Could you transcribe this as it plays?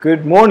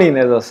Good morning,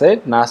 as I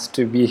said. Nice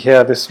to be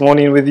here this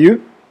morning with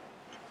you.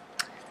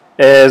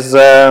 As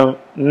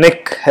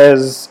Nick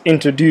has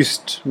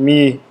introduced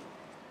me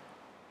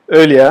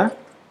earlier,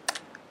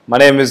 my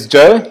name is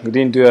Joe. He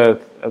didn't do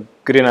a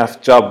good enough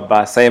job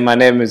by saying my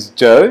name is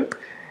Joe.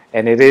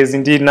 And it is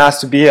indeed nice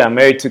to be here. I'm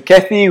married to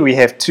Kathy. We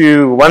have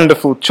two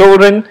wonderful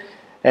children.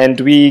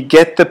 And we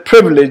get the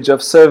privilege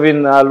of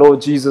serving our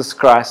Lord Jesus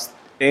Christ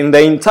in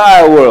the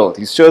entire world.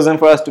 He's chosen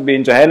for us to be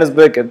in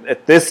Johannesburg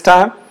at this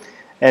time.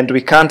 And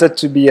we count it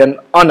to be an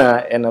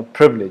honor and a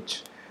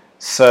privilege.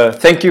 So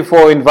thank you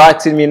for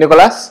inviting me,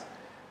 Nicholas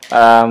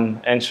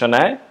and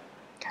Shanae.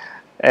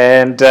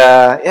 And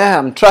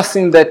I'm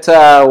trusting that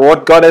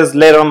what God has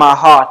laid on my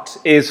heart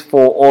is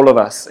for all of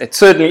us. It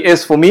certainly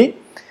is for me,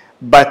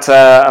 but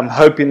I'm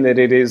hoping that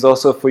it is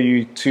also for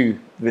you too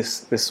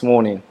this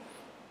morning.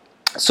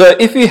 So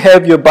if you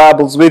have your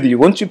Bibles with you,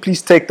 won't you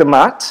please take them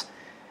out?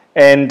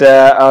 And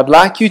I'd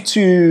like you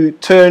to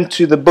turn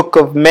to the book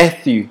of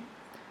Matthew.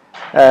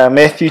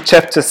 Matthew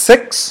chapter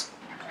 6.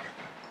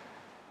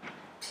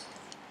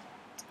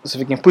 So if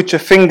you can put your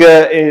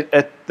finger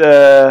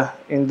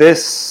in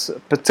this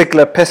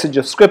particular passage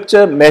of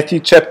scripture, Matthew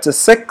chapter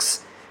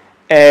 6,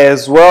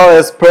 as well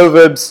as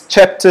Proverbs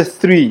chapter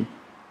 3.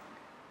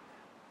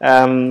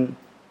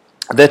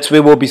 That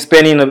we will be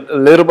spending a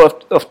little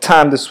bit of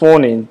time this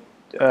morning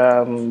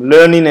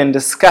learning and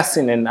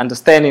discussing and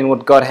understanding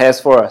what God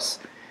has for us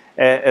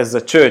as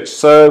a church.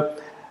 So,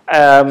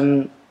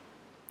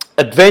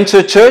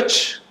 Adventure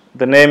Church,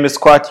 the name is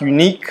quite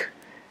unique,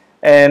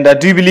 and I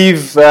do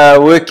believe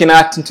working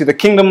out into the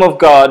kingdom of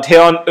God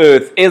here on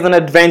earth is an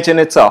adventure in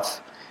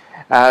itself.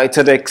 It's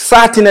an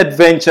exciting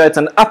adventure, it's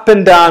an up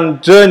and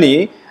down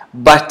journey,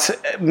 but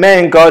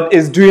man, God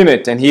is doing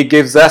it, and He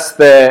gives us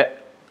the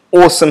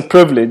awesome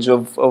privilege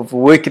of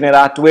working it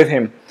out with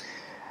Him.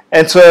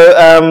 And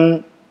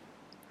so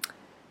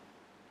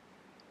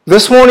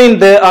this morning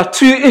there are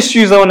two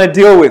issues I want to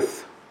deal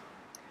with.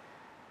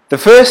 The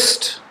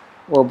first,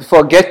 well,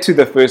 before I get to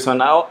the first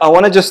one, I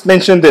want to just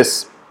mention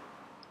this.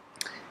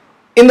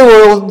 In the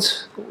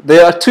world,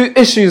 there are two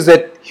issues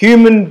that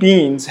human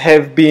beings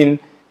have been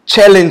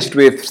challenged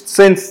with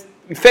since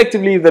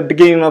effectively the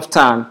beginning of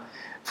time.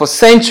 For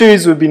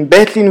centuries, we've been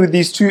battling with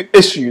these two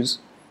issues.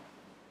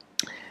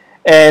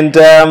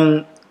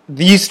 And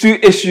these two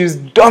issues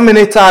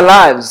dominate our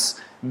lives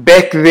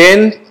back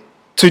then,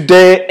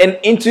 today, and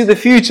into the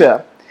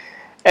future.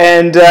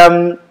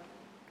 And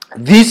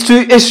these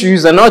two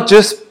issues are not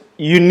just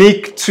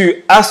unique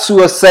to us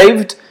who are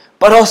saved,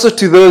 but also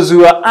to those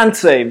who are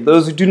unsaved,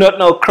 those who do not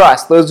know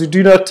Christ, those who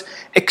do not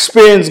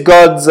experience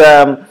God's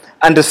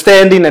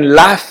understanding and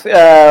life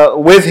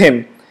with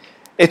Him.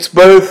 It's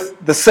both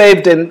the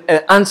saved and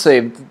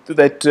unsaved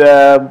that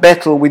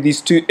battle with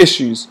these two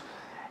issues.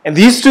 And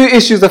these two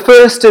issues, the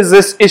first is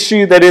this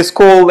issue that is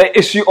called the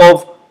issue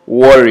of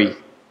worry.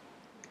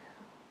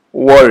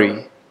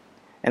 Worry.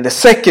 And the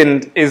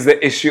second is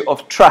the issue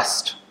of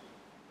trust.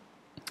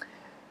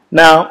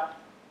 Now,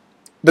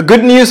 the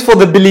good news for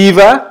the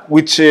believer,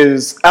 which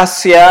is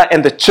us here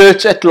and the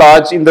church at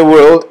large in the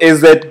world, is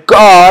that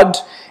God,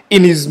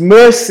 in His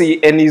mercy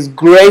and His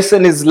grace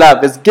and His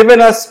love, has given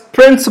us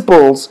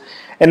principles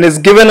and has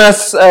given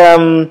us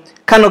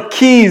kind of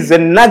keys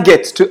and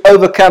nuggets to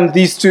overcome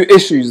these two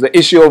issues, the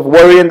issue of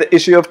worry and the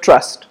issue of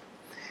trust.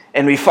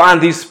 And we find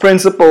these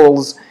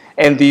principles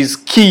and these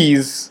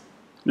keys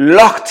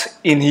locked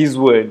in His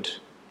Word,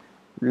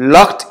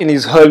 locked in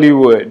His holy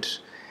Word.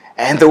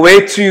 And the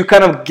way to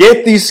kind of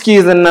get these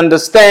keys and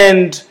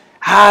understand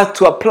how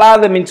to apply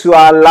them into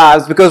our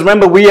lives, because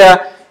remember, we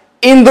are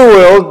in the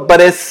world,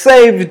 but as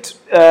saved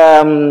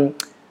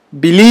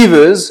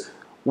believers,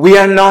 we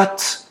are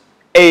not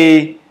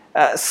we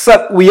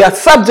are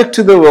subject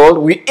to the world.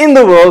 We're in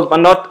the world,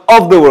 but not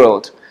of the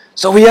world.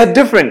 So we are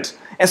different.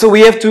 And so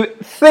we have to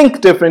think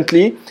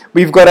differently.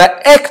 We've got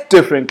to act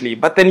differently.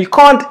 But then you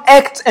can't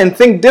act and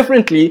think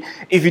differently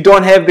if you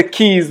don't have the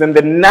keys and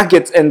the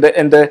nuggets and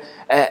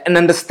an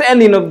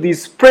understanding of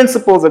these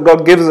principles that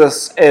God gives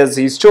us as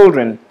His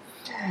children.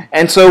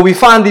 And so we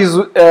find these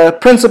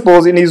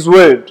principles in His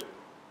Word.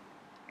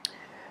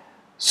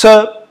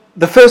 So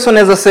the first one,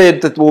 as I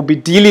said, that we'll be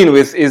dealing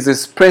with is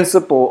this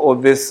principle or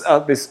this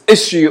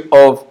issue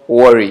of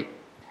worry.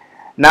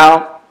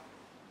 Now,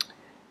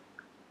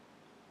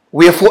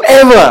 we are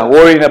forever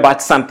worrying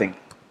about something.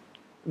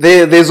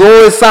 There's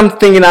always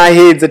something in our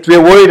heads that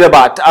we're worried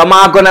about. Am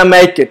I going to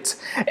make it?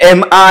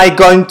 Am I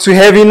going to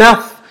have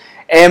enough?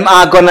 Am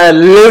I going to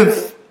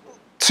live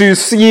to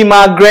see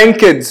my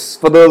grandkids?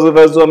 For those of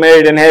us who are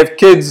married and have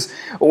kids,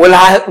 will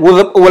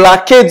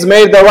our kids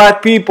marry the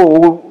right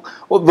people?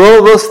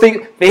 Those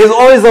things. There's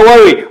always a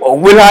worry. Or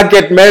will I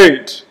get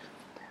married?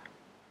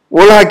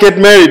 Will I get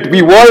married?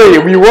 We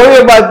worry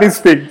about these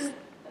things.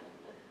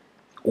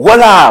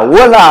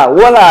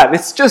 Voila.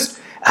 It's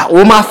just,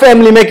 will my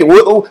family make it?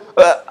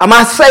 Am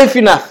I safe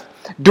enough?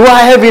 Do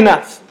I have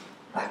enough?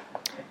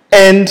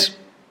 And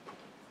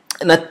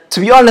to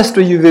be honest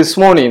with you this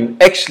morning,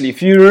 actually,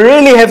 if you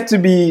really have to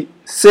be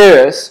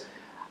serious,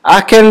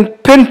 I can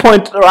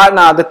pinpoint right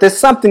now that there's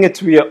something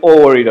that we are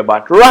all worried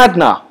about. Right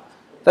now.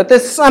 That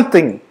there's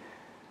something.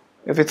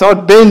 If it's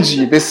not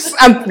Benji, there's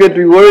something that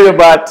we worry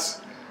about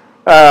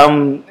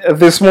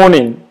this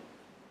morning.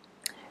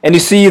 And you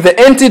see, the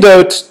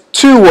antidote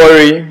to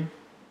worry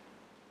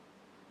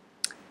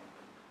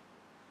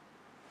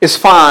is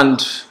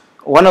found,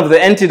 one of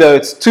the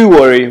antidotes to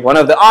worry, one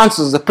of the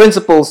answers, the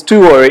principles to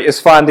worry is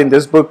found in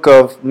this book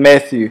of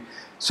Matthew.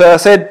 So I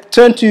said,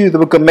 turn to the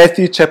book of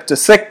Matthew chapter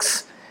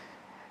 6,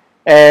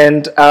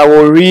 and I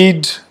will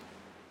read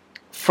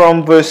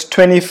from verse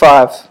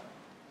 25.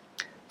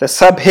 The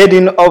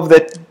subheading of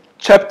that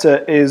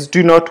chapter is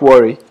Do Not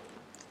Worry.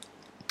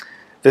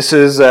 This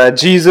is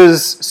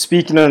Jesus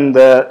speaking on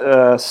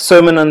the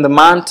Sermon on the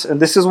Mount, and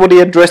this is what he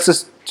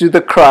addresses to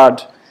the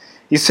crowd.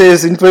 He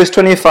says in verse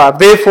 25,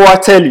 Therefore I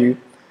tell you,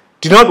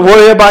 do not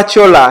worry about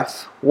your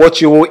life,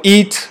 what you will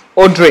eat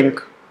or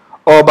drink,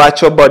 or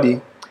about your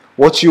body,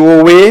 what you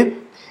will wear.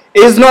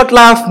 Is not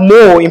life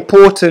more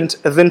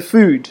important than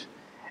food,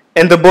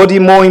 and the body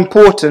more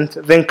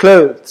important than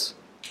clothes?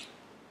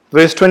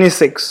 Verse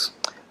 26,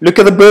 Look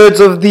at the birds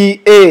of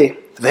the air.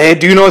 They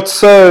do not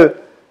sow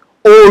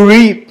or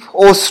reap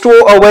or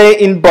store away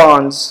in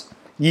barns,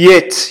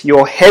 yet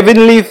your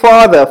heavenly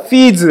Father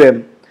feeds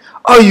them.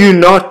 Are you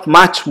not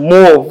much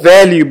more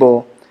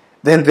valuable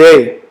than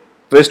they?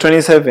 Verse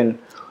 27,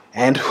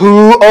 And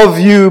who of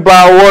you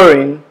by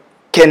worrying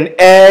can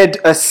add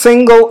a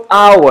single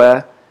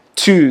hour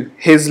to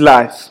his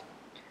life?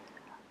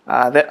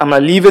 I'm going to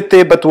leave it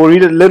there, but we'll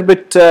read it a little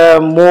bit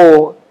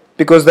more,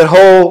 because the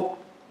whole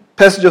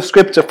passage of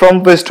scripture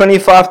from verse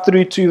 25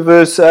 through to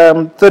verse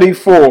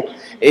 34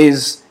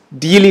 is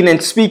dealing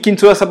and speaking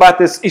to us about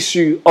this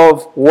issue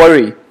of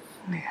worry.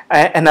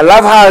 And I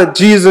love how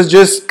Jesus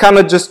just kind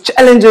of just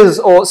challenges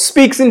or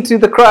speaks into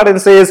the crowd and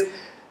says,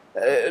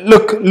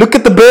 look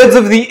at the birds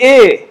of the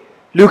air.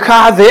 Look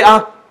how they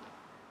are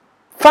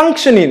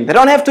functioning. They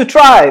don't have to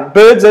try.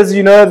 Birds, as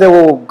you know, they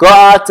will go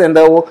out and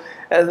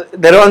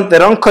they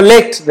don't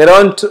collect. They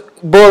don't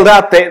build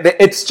up.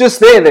 It's just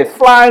there. They're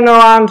flying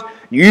around,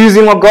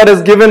 using what God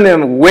has given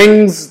them,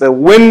 wings, the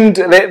wind.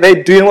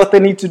 They're doing what they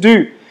need to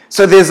do.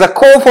 So there's a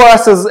call for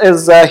us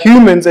as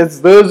humans, as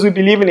those who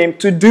believe in Him,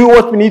 to do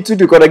what we need to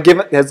do. God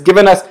has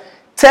given us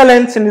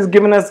talents and He's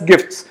given us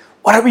gifts.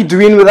 What are we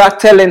doing with our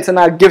talents and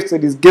our gifts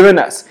that He's given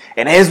us?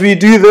 And as we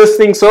do those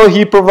things, so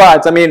He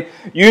provides. I mean,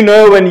 you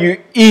know, when you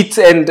eat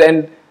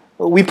and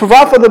we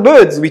provide for the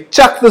birds. We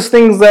chuck those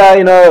things,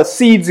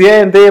 seeds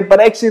here and there, but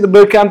actually the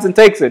bird comes and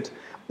takes it.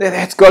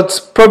 That's God's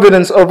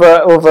providence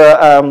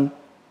over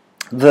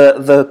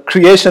the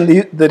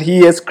creation that He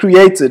has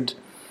created.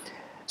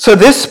 So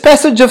this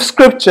passage of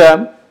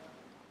scripture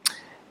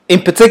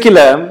in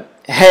particular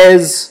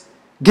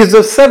gives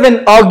us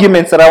 7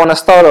 arguments that I want to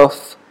start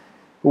off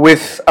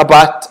with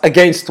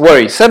against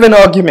worry. 7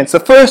 arguments. The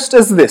first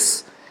is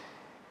this: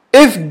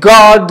 if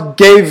God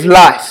gave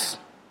life,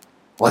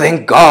 well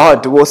then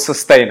God will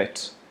sustain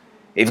it.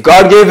 If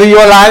God gave you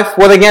your life,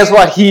 well then guess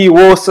what? He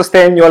will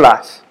sustain your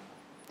life.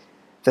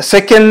 The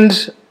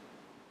second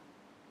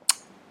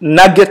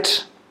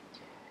nugget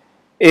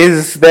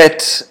is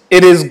that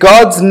it is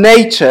God's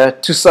nature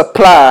to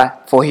supply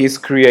for His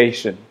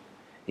creation.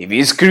 If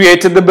He's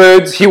created the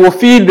birds, He will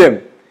feed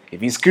them.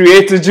 If He's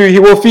created you, He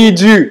will feed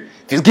you.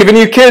 If He's given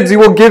you kids, He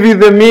will give you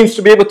the means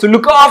to be able to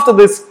look after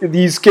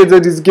these kids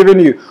that He's given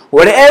you.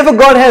 Whatever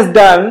God has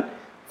done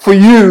for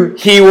you,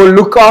 He will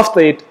look after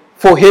it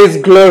for His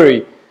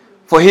glory.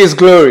 For His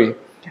glory.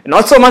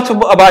 Not so much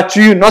about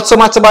you, not so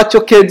much about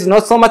your kids,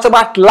 not so much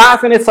about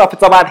life in itself.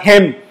 It's about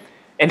Him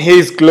and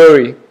His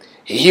glory.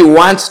 He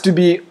wants to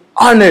be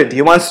honored.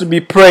 He wants to be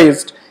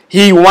praised.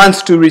 He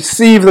wants to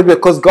receive the glory,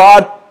 because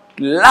God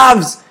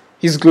loves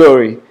His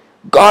glory.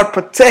 God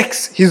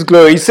protects His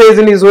glory. He says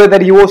in His word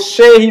that He will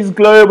share His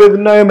glory with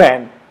no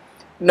man.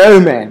 No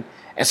man.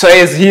 And so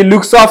as He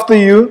looks after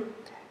you,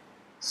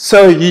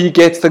 so He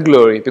gets the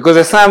glory. Because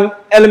there's some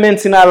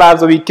elements in our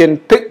lives that we can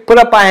put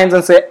up our hands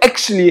and say,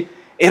 actually,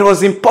 it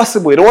was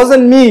impossible. It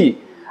wasn't me.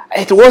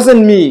 It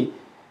wasn't me.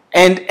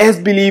 And as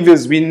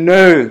believers, we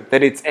know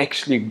that it's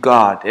actually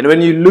God. And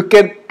when you look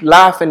at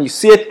life and you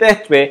see it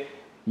that way,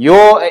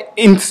 your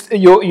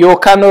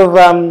kind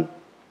of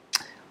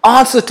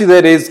answer to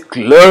that is,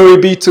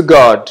 glory be to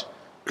God.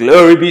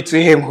 Glory be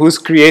to Him who's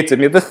created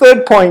me. The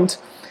third point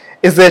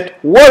is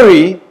that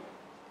worry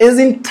is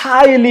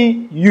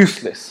entirely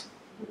useless.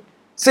 It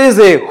says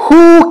there,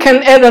 who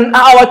can add an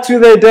hour to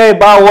their day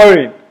by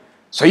worrying?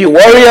 So you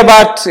worry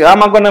about,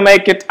 am I going to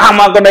make it?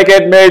 Am I going to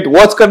get married?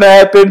 What's going to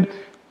happen?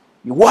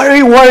 You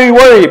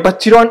worry,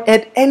 but you don't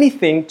add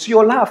anything to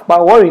your life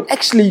by worrying.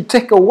 Actually, you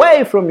take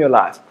away from your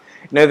life.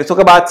 They talk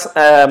about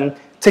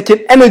taking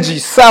energy,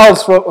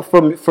 cells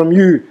from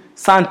you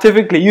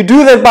scientifically. You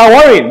do that by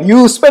worrying.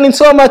 You're spending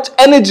so much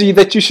energy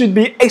that you should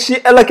be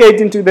actually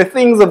allocating to the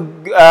things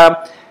of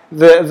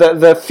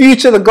the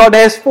future that God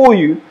has for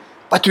you.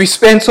 But we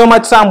spend so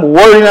much time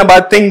worrying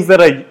about things that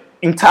are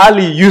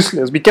entirely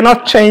useless. We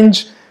cannot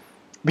change,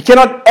 we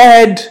cannot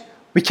add,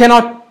 we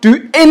cannot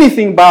do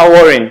anything by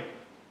worrying.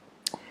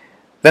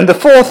 Then the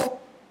fourth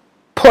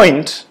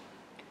point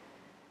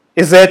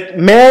is that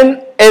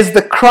man, as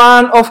the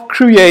crown of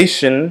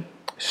creation,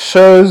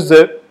 shows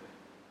the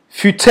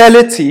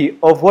futility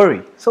of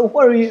worry. So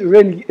worry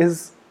really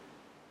is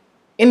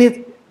in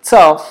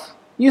itself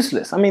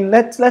useless. I mean,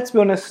 let's be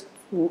honest.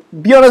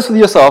 Be honest with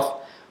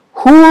yourself.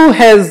 Who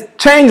has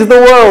changed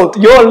the world,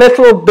 your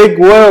little big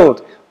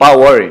world, by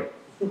worry?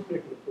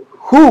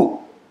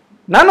 Who?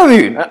 None of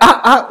you.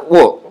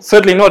 Well,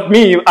 certainly not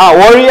me. I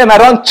worry and I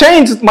don't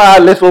change my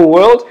little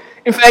world.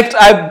 In fact,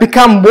 I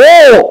become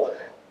more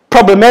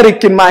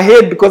problematic in my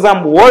head because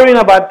I'm worrying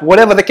about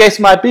whatever the case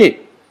might be.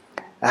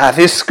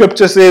 This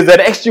scripture says that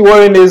actually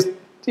worrying is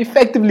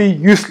effectively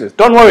useless.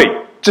 Don't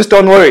worry. Just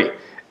don't worry.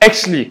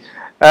 Actually,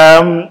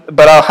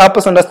 but I'll help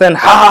us understand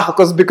how,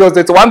 because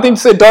it's one thing to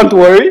say don't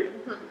worry,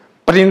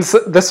 but in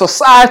the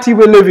society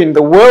we live in,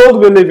 the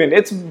world we live in,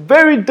 it's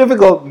very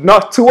difficult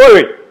not to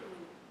worry.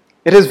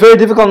 It is very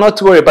difficult not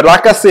to worry. But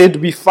like I said,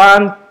 we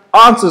find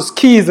answers,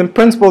 keys, and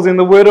principles in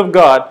the Word of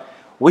God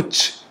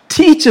which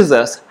teaches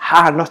us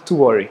how not to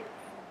worry.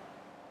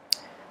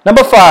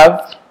 Number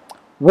 5,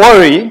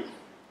 worry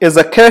is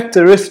a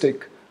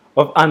characteristic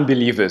of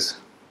unbelievers.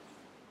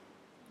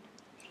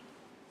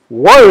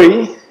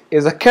 Worry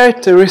is a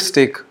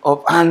characteristic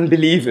of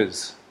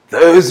unbelievers.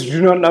 Those who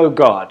do not know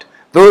God.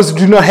 Those who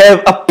do not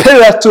have a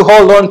pillar to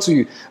hold on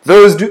to.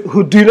 Those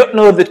who do not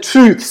know the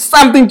truth,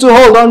 something to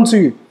hold on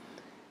to.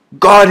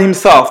 God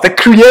himself, the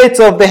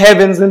creator of the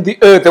heavens and the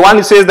earth, the one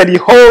who says that he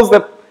holds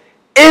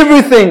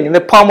everything in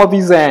the palm of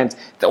his hand,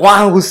 the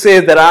one who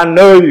says that I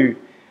know you.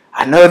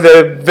 I know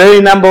the very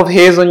number of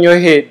hairs on your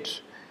head.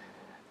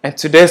 And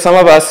today some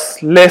of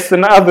us less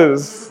than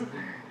others.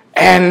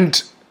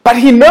 But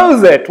he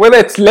knows that, whether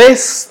it's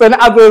less than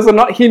others or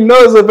not, he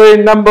knows the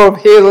very number of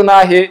hairs on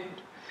our head.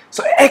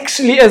 So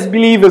actually as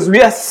believers,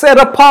 we are set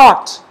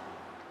apart.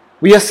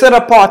 We are set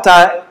apart.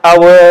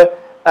 Our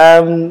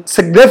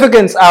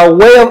significance, our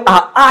way of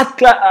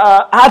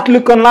our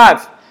outlook on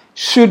life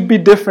should be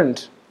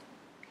different.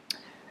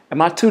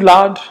 Am I too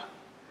loud?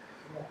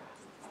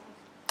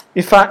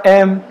 If I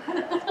am,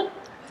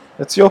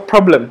 that's your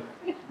problem.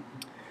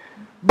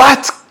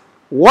 But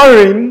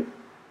worrying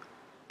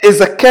is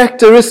a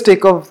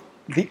characteristic of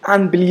the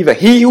unbeliever.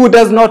 He who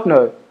does not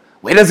know.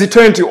 Where does he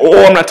turn to?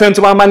 Oh, I'm going to turn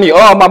to my money.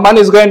 Oh, my money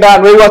is going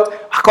down. Wait,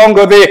 what? I can't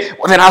go there.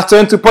 Well, then I'll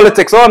turn to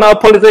politics. Oh, no,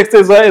 politics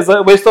is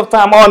a waste of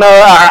time. Oh, no,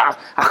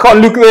 I can't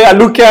look there. I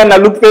look here and I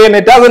look there and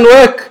it doesn't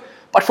work.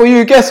 But for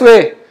you, guess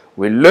where?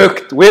 We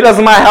looked. Where does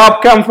my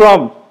help come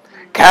from?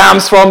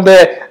 Comes from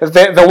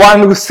the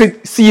one who's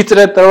seated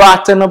at the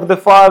right hand of the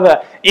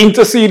Father,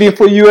 interceding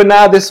for you and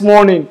I this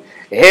morning.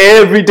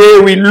 Every day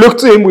we look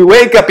to him, we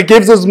wake up, he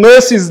gives us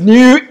mercies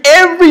new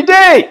every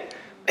day.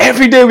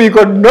 Every day we've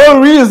got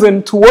no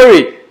reason to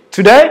worry.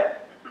 Today,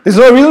 there's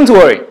no reason to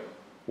worry.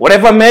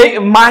 Whatever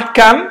might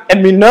come,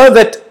 and we know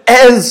that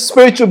as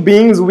spiritual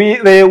beings, we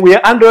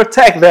are under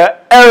attack. There are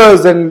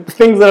arrows and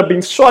things that are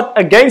being shot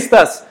against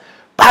us.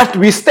 But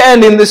we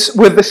stand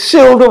with the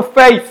shield of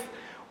faith.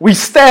 We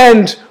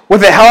stand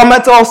with the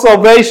helmet of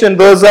salvation.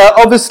 Those are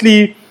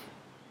obviously,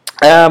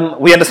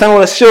 we understand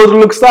what a shield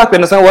looks like. We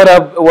understand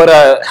what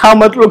a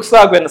helmet looks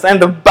like. We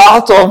understand the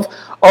belt of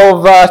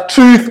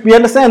truth. We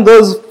understand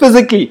those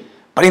physically.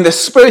 But in the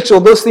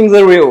spiritual, those things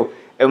are real.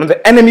 And when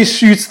the enemy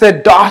shoots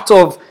that dart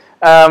of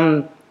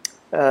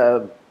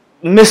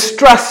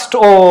mistrust,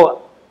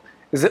 or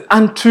is it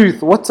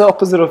untruth? What's the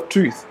opposite of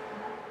truth?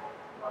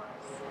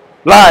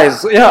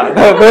 Lies. Yeah,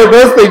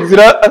 those things, you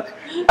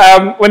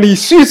know. When he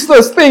shoots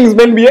those things,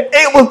 when we are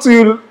able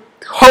to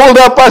hold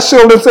up our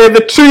shield and say,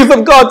 the truth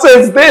of God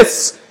says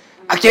this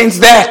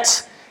against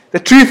that. The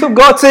truth of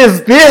God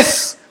says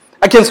this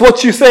against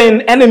what you say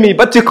in enemy.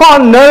 But you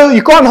can't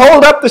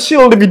hold up the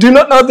shield if you do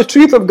not know the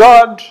truth of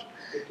God.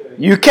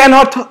 You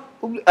cannot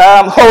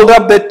hold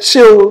up that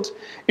shield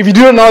if you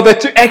do not know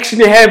that you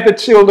actually have the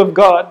shield of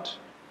God.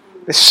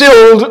 The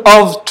shield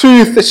of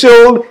truth, the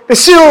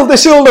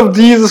shield of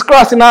Jesus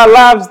Christ in our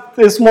lives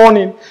this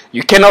morning.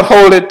 You cannot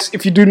hold it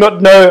if you do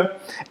not know.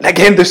 And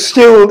again, the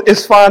shield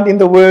is found in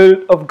the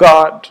Word of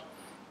God.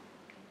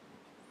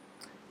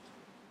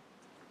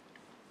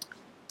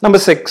 Number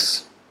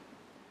 6.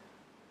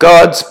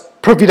 God's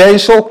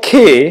providential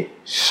care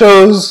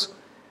shows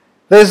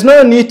there's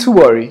no need to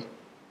worry.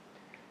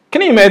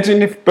 Can you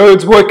imagine if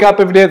birds woke up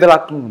every day, they're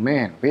like, oh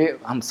man,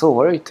 I'm so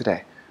worried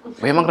today.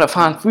 Where am I going to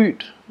find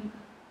food?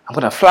 I'm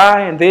going to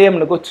fly and there I'm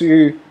going to go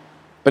to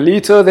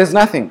Belito, there's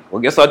nothing.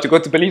 Well, guess what? You go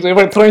to Belito,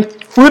 everyone's throwing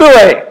food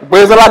away.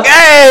 Birds are like,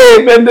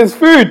 hey, man, there's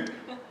food.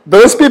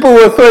 Those people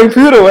were throwing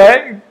food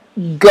away.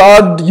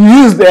 God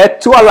used that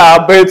to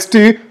allow birds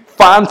to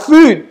find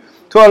food,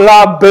 to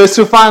allow birds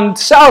to find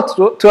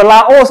shelter, to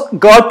allow us.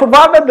 God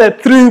provided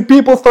that through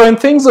people throwing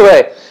things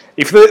away.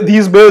 If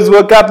these birds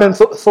woke up and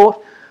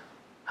thought,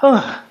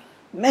 oh,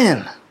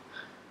 man,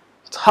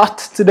 it's hot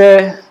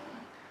today.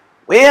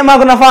 Where am I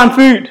going to find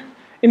food?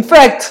 In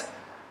fact,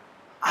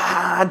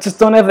 I just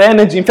don't have the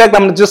energy. In fact,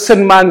 I'm going to just sit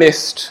in my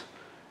nest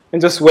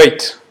and just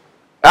wait.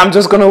 I'm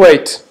just going to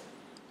wait.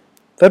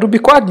 That would be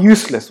quite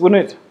useless,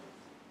 wouldn't it?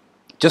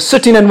 just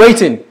sitting and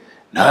waiting.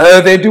 No,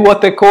 they do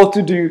what they're called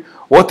to do,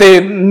 what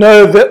they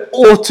know they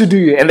ought to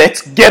do, and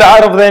let's get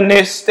out of their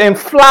nest and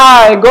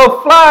fly,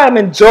 go fly and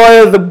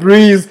enjoy the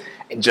breeze,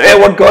 enjoy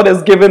what God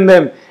has given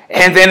them.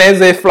 And then as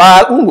they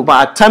fly, ooh,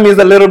 my tummy is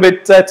a little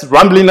bit, it's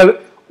rumbling.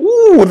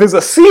 Ooh, there's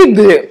a seed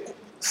there.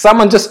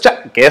 Someone just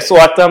checked. Guess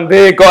what? I'm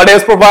there. God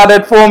has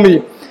provided for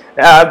me.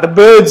 The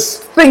birds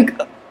think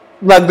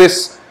like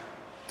this.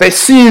 They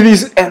see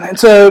these, and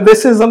so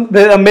this is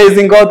the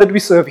amazing God that we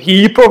serve.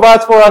 He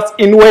provides for us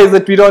in ways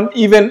that we don't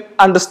even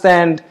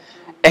understand,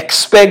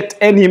 expect,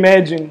 and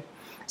imagine.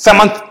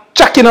 Someone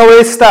chucking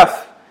away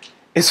stuff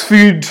is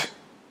food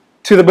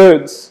to the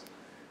birds.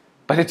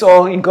 But it's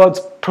all in God's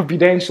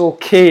providential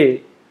care.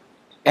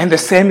 And the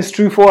same is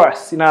true for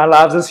us in our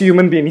lives as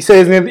human beings. He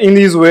says in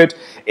His word,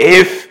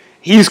 if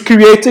He's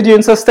created you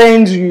and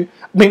sustained you,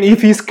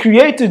 if He's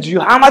created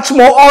you, how much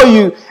more are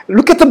you?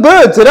 Look at the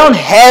birds. They don't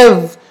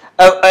have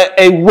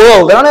a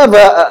world. They don't have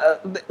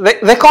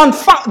they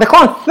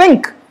can't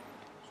think.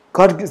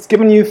 God has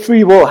given you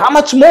free will. How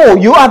much more?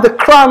 You are the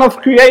crown of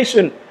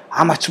creation.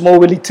 How much more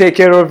will He take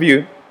care of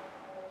you?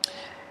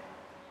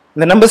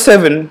 The number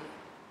 7,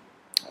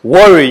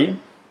 worry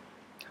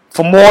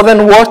for more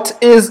than what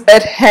is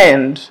at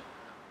hand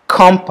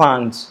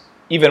compounds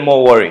even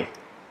more worry.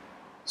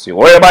 So you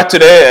worry about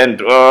today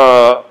and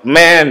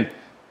man,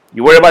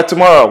 you worry about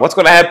tomorrow. What's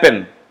going to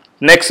happen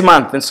next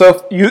month? And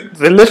so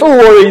the little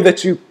worry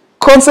that you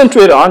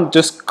concentrate on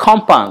just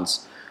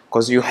compounds,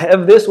 because you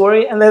have this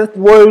worry and that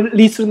worry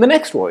leads to the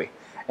next worry.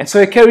 And so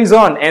it carries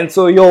on. And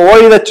so your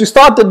worry that you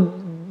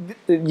started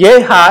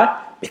yay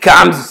high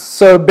becomes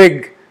so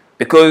big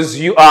because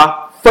you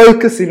are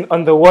focusing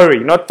on the worry,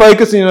 not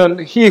focusing on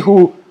He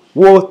who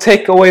will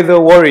take away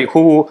the worry,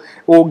 who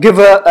will give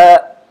an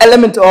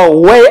element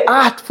or way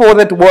out for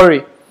that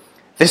worry.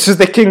 This is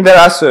the King that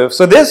I serve.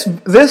 So this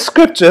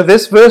scripture,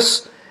 this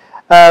verse,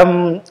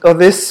 or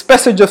this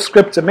passage of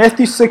scripture,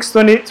 Matthew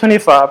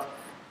 6:25,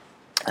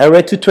 I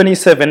read to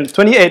 27,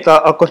 28,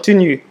 I'll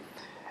continue.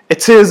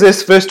 It says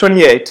this, verse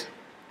 28.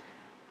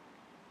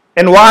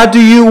 And why do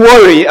you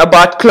worry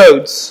about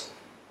clothes?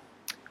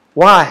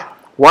 Why?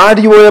 Why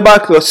do you worry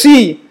about clothes?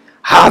 See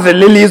how the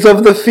lilies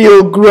of the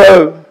field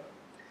grow.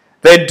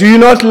 They do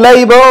not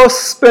labor or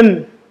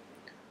spin.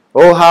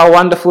 Oh, how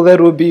wonderful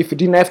that would be if we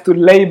didn't have to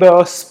labor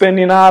or spin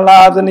in our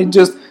lives and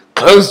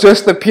clothes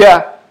just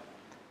appear.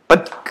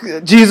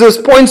 But Jesus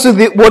points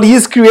to what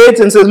He's created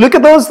and says, look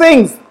at those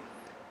things.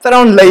 They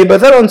don't labor,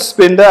 they don't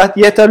spin,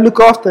 yet I look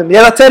after them.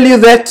 Yet I tell you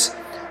that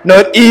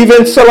not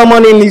even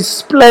Solomon in his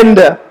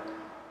splendor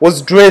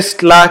was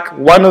dressed like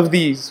one of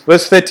these.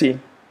 Verse 30.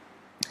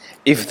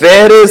 If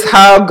that is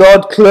how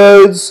God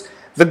clothes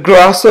the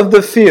grass of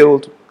the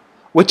field,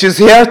 which is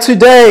here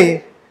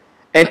today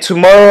and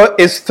tomorrow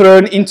is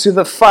thrown into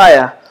the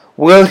fire,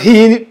 will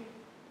He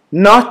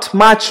not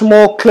much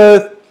more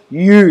clothe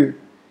you?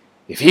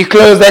 If He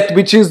clothes that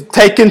which is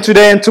taken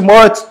today and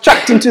tomorrow it's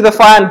chucked into the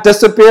fire and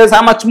disappears,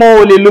 how much more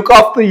will He look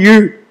after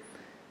you?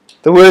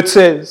 The word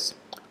says,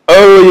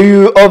 O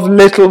you of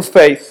little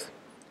faith.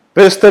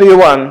 Verse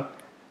 31.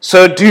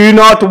 So do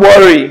not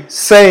worry,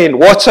 saying,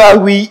 what shall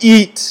we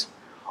eat?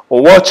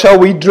 Or what shall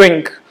we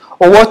drink?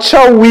 Or what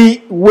shall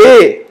we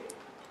wear?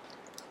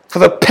 For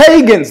the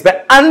pagans,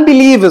 the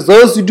unbelievers,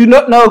 those who do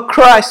not know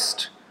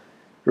Christ,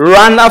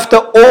 run after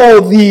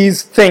all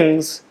these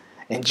things.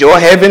 And your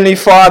heavenly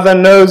Father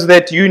knows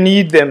that you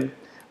need them.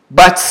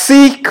 But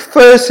seek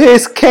first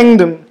His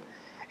kingdom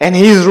and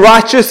His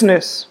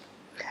righteousness,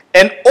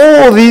 and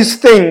all these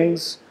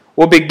things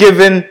will be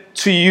given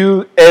to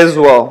you as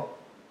well.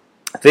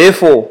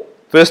 Therefore,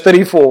 verse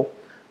 34,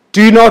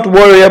 do not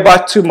worry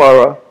about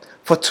tomorrow,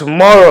 for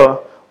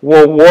tomorrow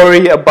will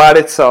worry about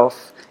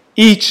itself.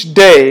 Each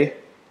day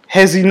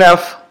has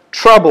enough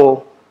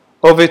trouble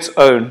of its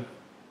own.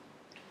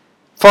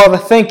 Father,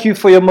 thank you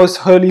for your most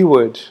holy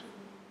word.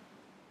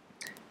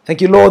 Thank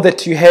you, Lord,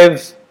 that you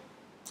have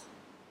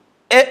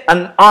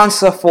an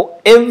answer for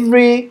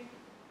every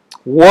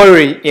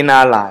worry in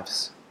our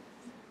lives.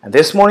 And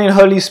this morning,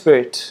 Holy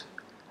Spirit,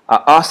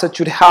 I ask that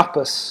you'd help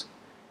us.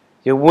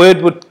 Your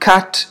word would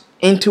cut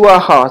into our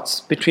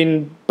hearts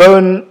between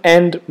bone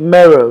and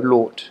marrow,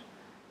 Lord.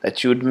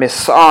 That you would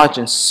massage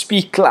and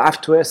speak life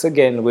to us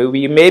again, where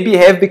we maybe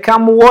have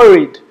become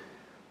worried.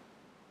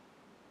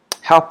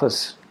 Help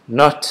us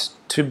not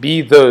to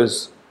be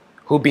those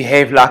who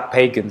behave like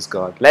pagans,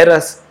 God. Let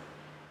us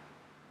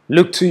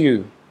look to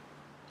you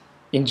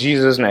in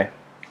Jesus' name.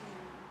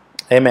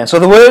 Amen. So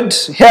the word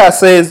here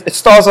says, it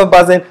starts off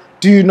by saying,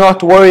 do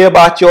not worry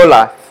about your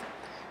life.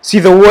 See,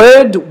 the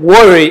word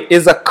worry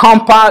is a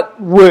compound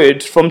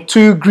word from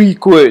two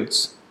Greek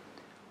words,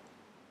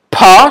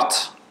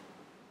 part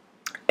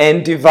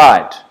and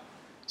divide.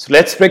 So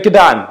let's break it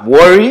down.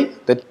 Worry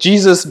that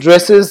Jesus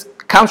addresses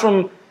comes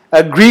from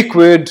a Greek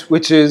word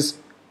which is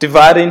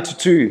divided into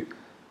two,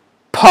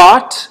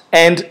 part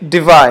and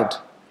divide.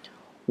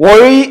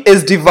 Worry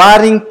is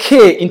dividing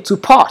care into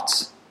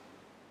parts.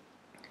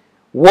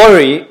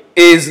 Worry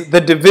is the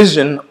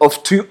division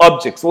of two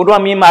objects. What do I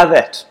mean by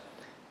that?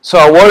 So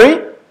I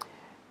worry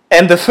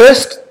And the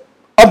first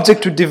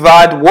object to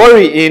divide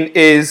worry in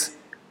is,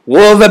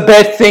 will the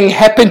bad thing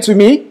happen to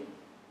me?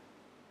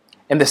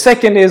 And the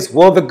second is,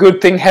 will the good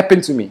thing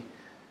happen to me?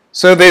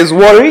 So there's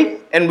worry,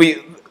 and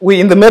we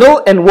in the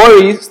middle, and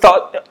worry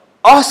start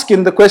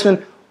asking the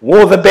question,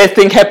 will the bad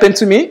thing happen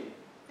to me?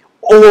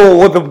 Or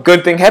will the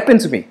good thing happen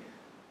to me?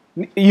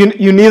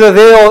 You're neither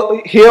there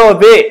or here or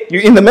there.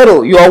 You're in the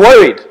middle. You are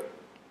worried.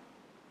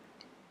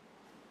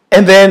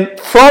 And then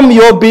from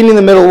your being in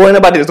the middle, worrying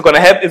about is it going to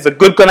happen? Is the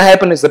good going to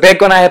happen? Is the bad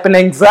going to happen?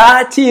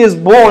 Anxiety is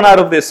born out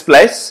of this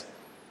place.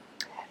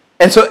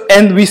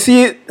 And we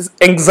see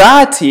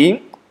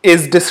anxiety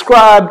is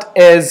described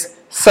as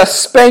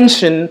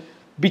suspension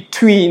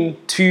between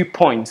 2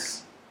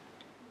 points.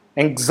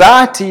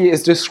 Anxiety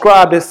is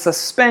described as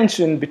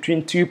suspension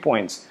between 2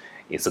 points.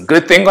 Is a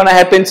good thing going to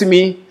happen to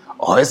me?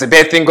 Or is a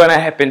bad thing going to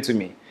happen to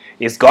me?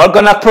 Is God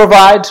going to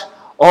provide?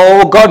 Or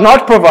will God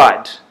not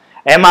provide?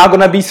 Am I going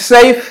to be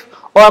safe?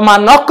 Or am I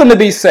not going to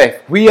be safe?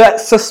 We are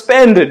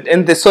suspended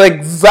in this. So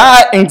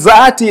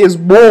anxiety is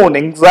born.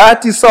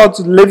 Anxiety starts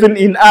living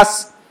in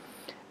us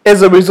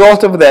as a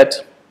result of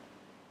that.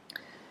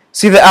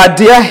 See, the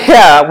idea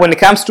here when it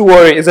comes to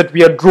worry is that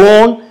we are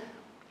drawn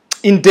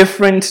in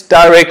different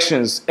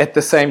directions at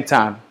the same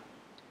time.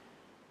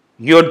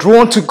 You're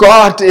drawn to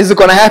God. Is it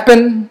going to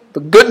happen? The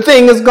good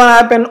thing is going to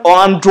happen. Or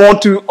I'm drawn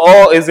to,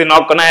 oh, is it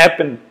not going to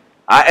happen?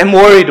 I am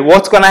worried.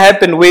 What's going to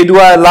happen? Where do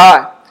I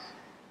lie?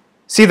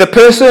 See, the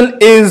person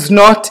is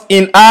not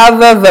in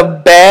either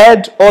the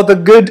bad or the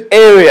good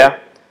area,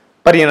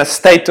 but in a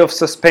state of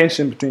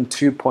suspension between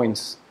 2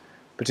 points,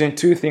 between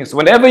two things.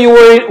 Whenever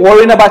you're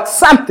worrying about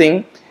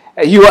something,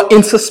 you are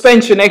in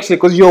suspension actually,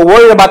 because you're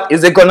worried about,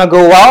 is it going to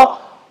go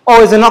well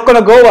or is it not going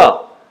to go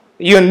well?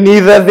 You're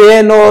neither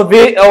there nor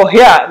there or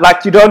here,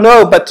 like you don't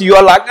know, but you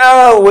are like,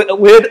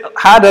 oh,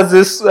 how does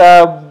this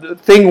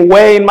thing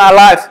weigh in my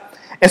life?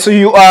 And so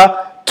you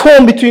are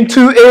torn between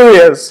two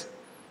areas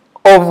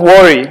of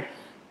worry.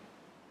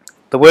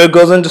 The word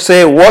goes on to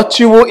say, what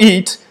you will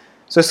eat.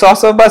 So it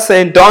starts off by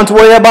saying, don't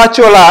worry about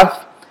your life,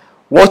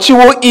 what you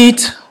will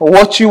eat or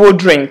what you will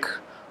drink,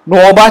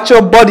 nor about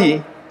your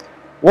body,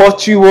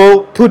 what you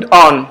will put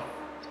on.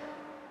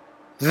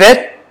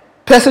 That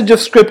passage of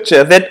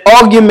scripture, that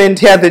argument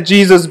here that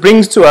Jesus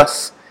brings to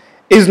us,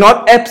 is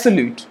not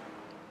absolute.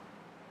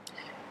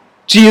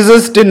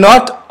 Jesus did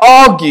not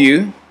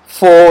argue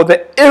for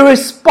the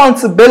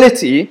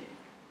irresponsibility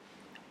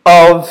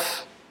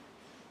of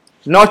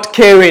not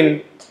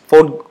caring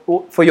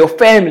for your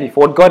family,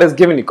 for what God has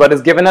given you. God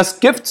has given us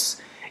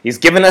gifts. He's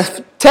given us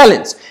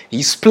talents.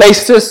 He's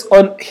placed us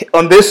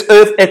on this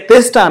earth at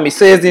this time. He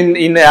says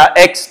in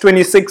Acts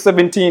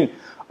 26:17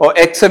 or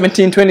Acts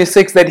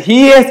 17:26 that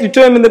He has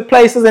determined the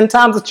places and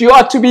times that you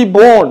are to be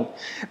born,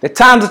 the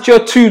times that you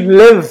are to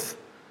live.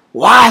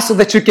 Why? So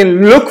that you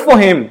can look for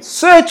Him,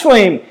 search for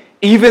Him,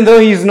 even though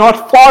He's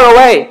not far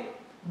away.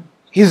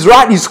 He's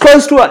right, He's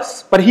close to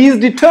us, but He's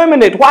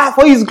determined it. Why?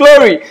 For His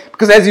glory.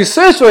 Because as you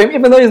search for Him,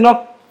 even though He's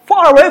not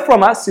far away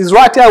from us, He's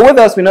right here with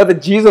us. We know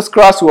that Jesus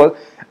Christ,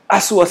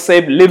 us who are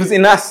saved, lives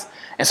in us.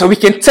 And so we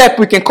can tap,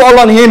 we can call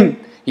on Him.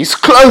 He's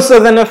closer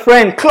than a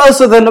friend,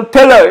 closer than a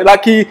pillow.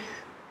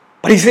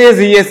 But He says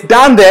He has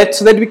done that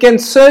so that we can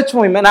search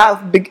for Him. And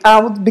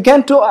I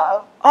began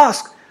to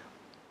ask,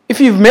 if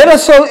you've met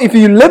us, if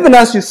you live in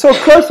us, you're so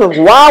close to us,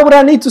 why would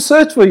I need to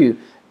search for you?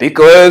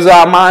 Because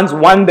our minds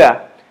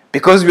wander.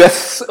 Because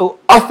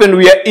often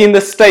we are in the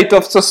state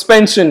of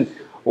suspension,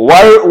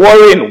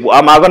 worrying,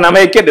 am I going to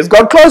make it? Is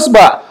God close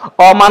by?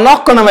 Or am I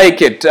not going to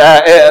make it?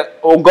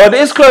 Or God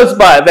is close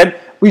by. Then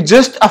we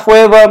just are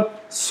forever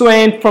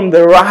swaying from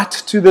the right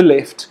to the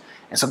left.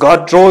 And so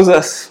God draws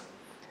us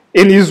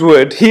in His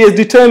Word. He has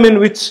determined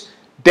which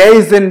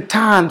days and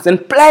times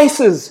and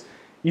places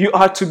you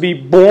are to be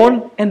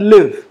born and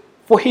live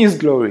for His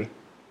glory.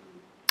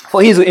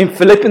 For in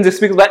Philippians it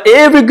speaks about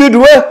every good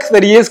work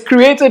that He has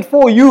created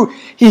for you.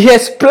 He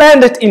has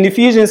planned it. In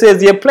Ephesians it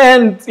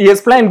says He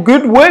has planned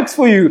good works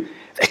for you,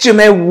 that you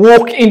may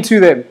walk into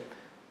them.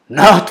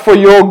 Not for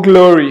your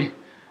glory,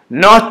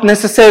 not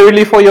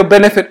necessarily for your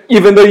benefit,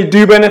 even though you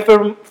do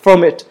benefit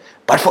from it,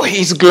 but for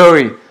His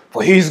glory,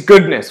 for His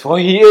goodness, for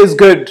He is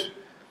good.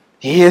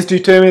 He has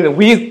determined that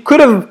we could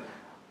have,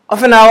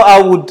 often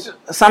I would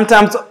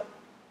sometimes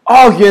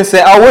argue and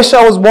say, I wish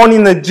I was born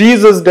in the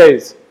Jesus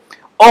days,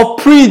 or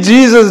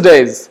pre-Jesus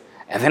days.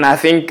 And then I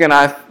think and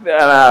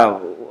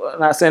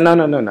I say,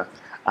 no.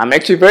 I'm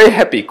actually very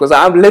happy because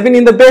I'm living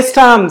in the best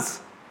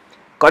times.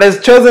 God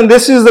has chosen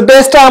this is the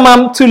best time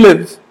I'm to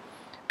live,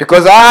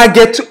 because I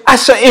get to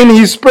usher in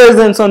His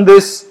presence on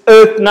this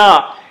earth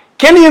now.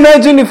 Can you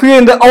imagine if we're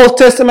in the Old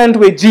Testament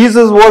where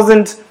Jesus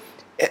wasn't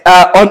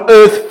on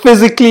earth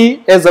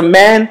physically as a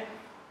man,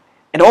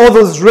 and all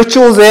those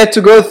rituals they had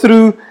to go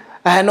through,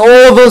 and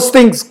all those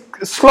things,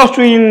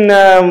 slaughtering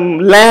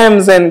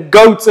lambs and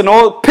goats and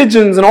all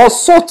pigeons and all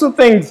sorts of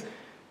things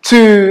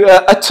to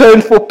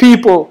atone for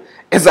people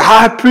as a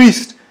high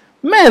priest.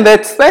 Man,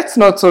 that's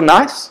not so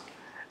nice.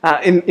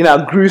 In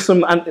our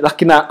gruesome,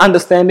 in our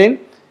understanding,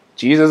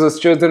 Jesus has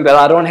chosen that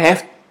I don't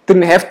have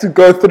didn't have to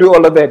go through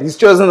all of that. He's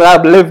chosen that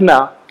I live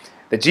now.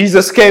 That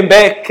Jesus came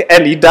back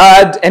and he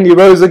died and he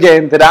rose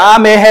again. That I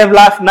may have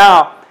life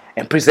now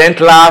and present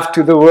life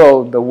to the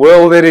world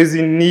that is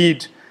in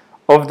need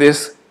of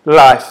this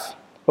life,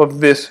 of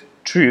this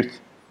truth.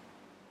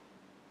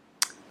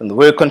 And the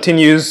word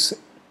continues,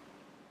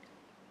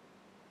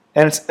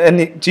 and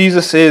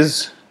Jesus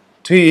says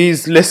to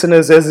his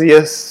listeners, as he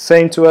is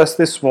saying to us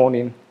this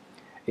morning,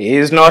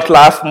 is not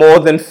life more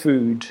than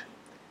food,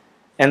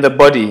 and the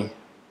body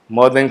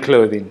more than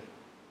clothing?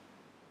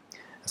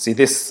 See,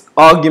 this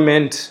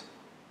argument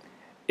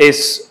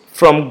is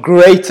from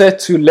greater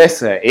to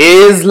lesser.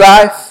 Is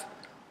life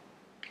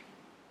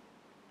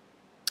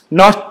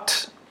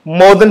not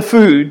more than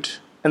food,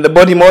 and the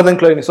body more than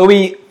clothing? So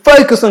we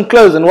focus on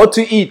clothes and what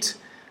to eat.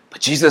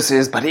 But Jesus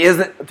says, but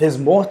there's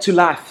more to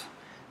life.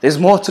 There's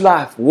more to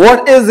life.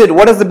 What is it?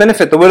 What is the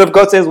benefit? The Word of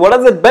God says, what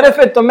does it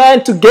benefit a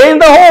man to gain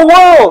the whole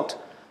world,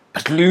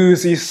 but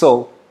lose his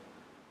soul?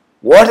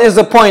 What is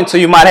the point? So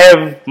you might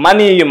have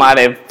money, you might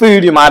have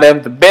food, you might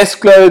have the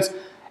best clothes,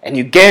 and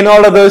you gain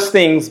all of those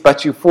things,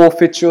 but you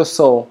forfeit your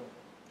soul.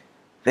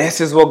 This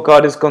is what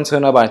God is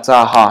concerned about. It's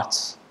our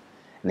hearts.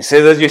 And he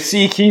says, as you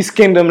seek his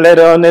kingdom,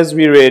 later on as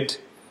we read,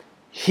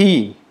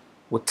 he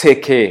will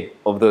take care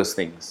of those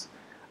things.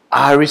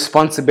 Our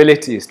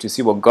responsibility is to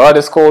see what God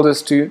has called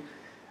us to,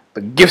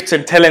 the gifts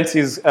and talents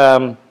he's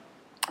allowed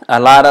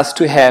us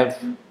to have,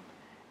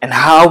 and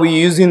how we're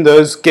using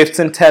those gifts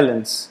and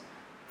talents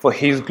for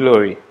his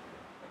glory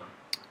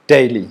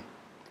daily.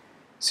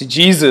 See,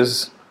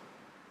 Jesus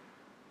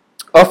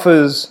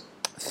offers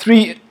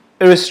 3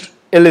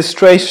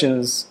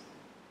 illustrations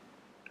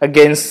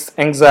against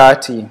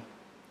anxiety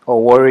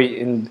or worry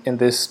in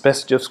this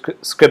passage of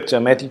Scripture,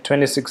 Matthew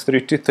 26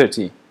 through to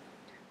 30.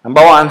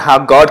 Number 1, how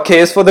God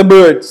cares for the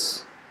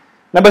birds.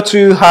 Number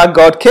 2, how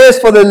God cares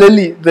for the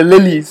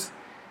lilies.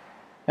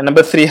 And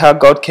number 3, how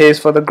God cares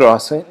for the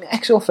grass. So in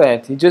actual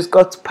fact, he just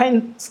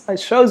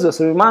shows us,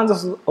 it reminds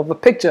us of a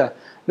picture.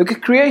 Look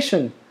at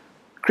creation.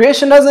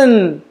 Creation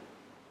doesn't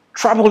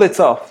trouble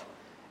itself.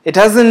 It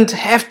doesn't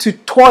have to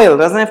toil,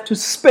 doesn't have to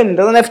spin,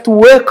 doesn't have to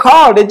work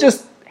hard. It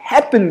just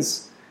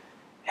happens.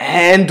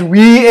 And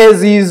we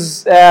as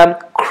his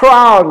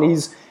crown,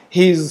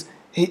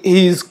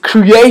 his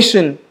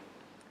creation,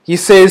 he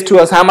says to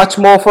us, how much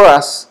more for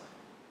us?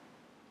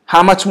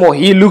 How much more?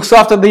 He looks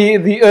after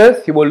the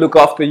earth, he will look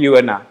after you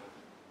and I.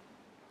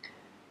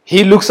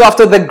 He looks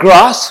after the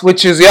grass,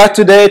 which is here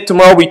today,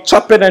 tomorrow we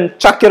chop it and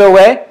chuck it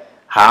away.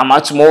 How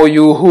much more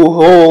you who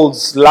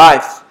holds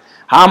life?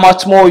 How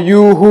much more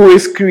you who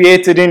is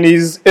created in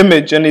his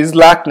image and his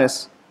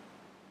likeness?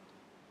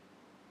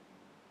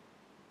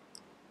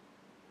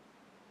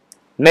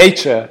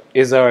 Nature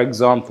is our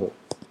example.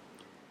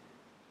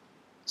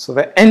 So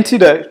the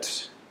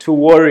antidote to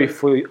worry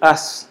for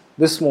us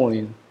this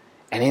morning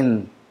and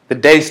in the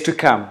days to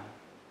come,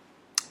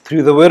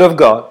 through the Word of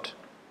God,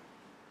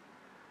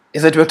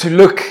 is that we're to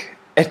look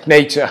at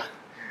nature.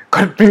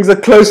 God brings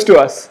it close to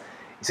us.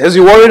 He says,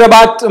 you're worried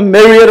about a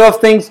myriad of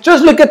things.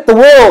 Just look at the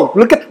world.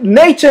 Look at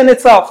nature in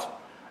itself.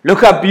 Look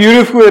how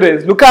beautiful it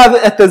is. Look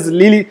at this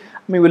lily.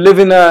 I mean,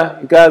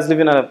 you guys live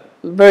in a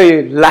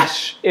very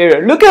lush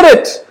area. Look at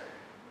it.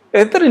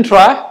 It didn't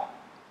try.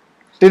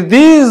 Did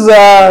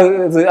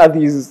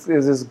is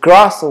this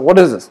grass or what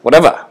is this?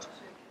 Whatever.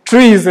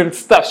 Trees and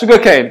stuff,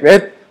 sugarcane,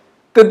 right?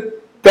 Did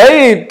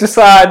they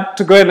decide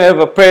to go and have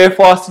a prayer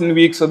fasting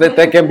week so that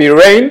there can be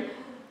rain?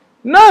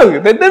 No,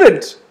 they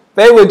didn't.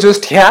 They were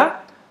just here,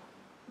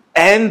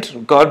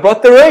 and God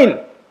brought the rain.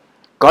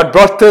 God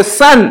brought the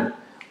sun.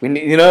 We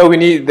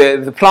need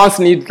the plants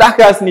need, like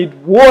us, need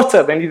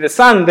water. They need the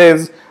sun.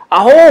 There's a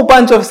whole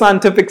bunch of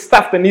scientific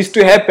stuff that needs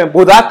to happen.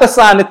 Without the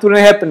sun, it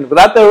wouldn't happen.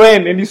 Without the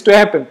rain, it needs to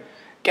happen.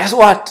 Guess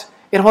what?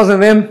 It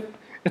wasn't them.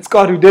 It's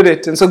God who did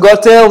it. And so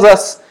God tells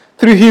us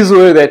through his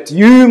word that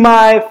you,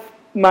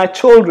 my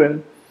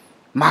children,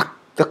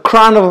 the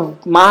crown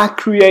of my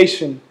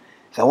creation,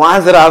 the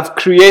ones that I've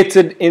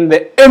created in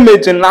the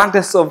image and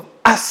likeness of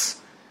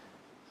us,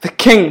 the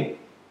King.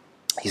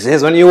 He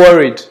says, when you're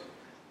worried,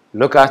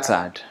 look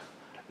outside.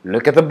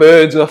 Look at the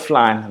birds who are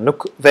flying.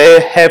 Look,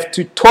 they have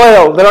to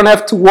toil. They don't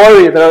have to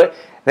worry.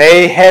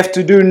 They have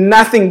to do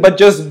nothing but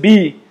just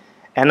be.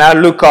 And I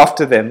look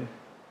after them.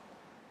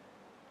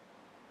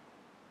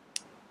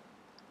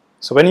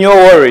 So when you're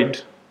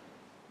worried,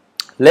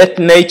 let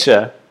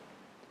nature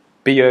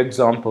be your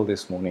example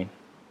this morning.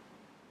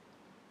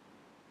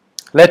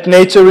 Let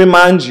nature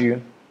remind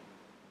you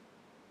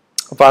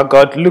of how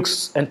God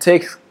looks and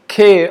takes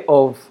care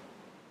of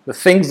the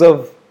things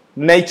of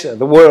nature,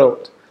 the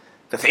world.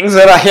 The things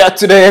that are here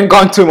today and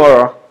gone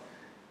tomorrow.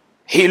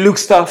 He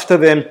looks after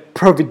them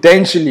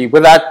providentially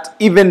without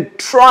even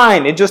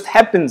trying. It just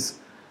happens.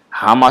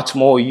 How much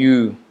more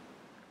you,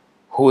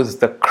 who is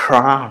the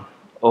crown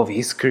of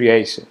his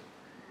creation.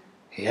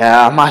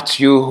 Yeah, how much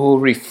you who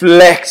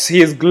reflects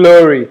his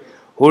glory,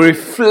 who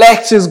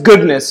reflects his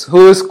goodness,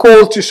 who is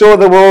called to show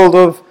the world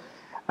of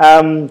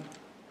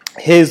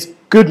his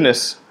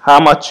goodness. How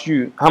much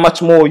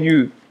more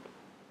you.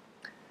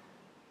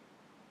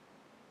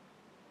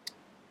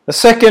 The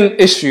second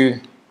issue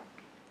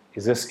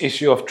is this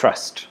issue of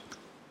trust.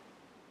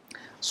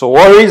 So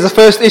worry is the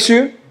first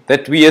issue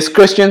that we as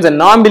Christians and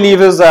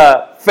non-believers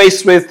are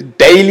faced with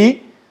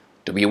daily.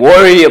 Do we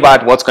worry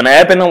about what's going to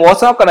happen and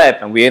what's not going to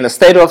happen? We're in a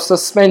state of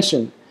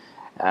suspension.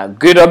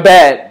 Good or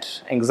bad,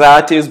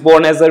 anxiety is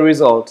born as a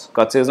result.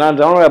 God says, no,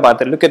 don't worry about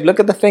that. Look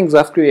at the things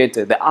I've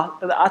created.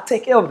 I'll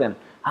take care of them.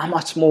 How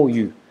much more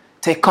you?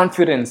 Take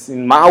confidence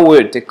in my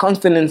word. Take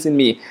confidence in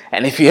me.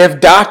 And if you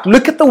have doubt,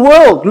 look at the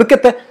world. Look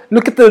at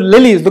the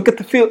lilies. Look at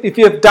the field. If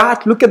you have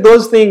doubt, look at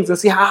those things and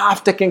see how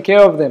I've taken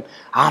care of them.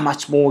 How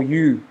much more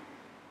you,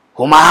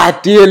 whom I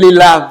dearly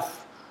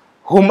love,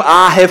 whom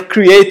I have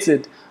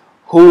created,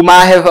 whom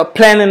I have a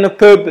plan and a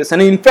purpose.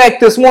 And in fact,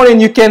 this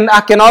morning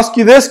I can ask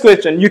you this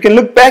question. You can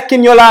look back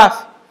in your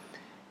life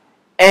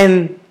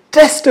and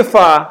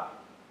testify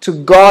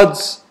to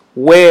God's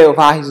way of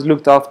how He's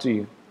looked after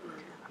you.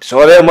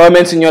 So there are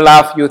moments in your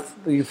life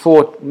you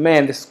thought,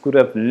 man, this could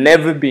have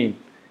never been.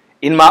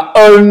 In my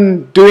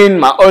own doing,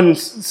 my own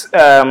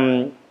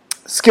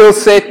skill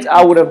set,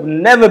 I would have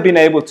never been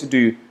able to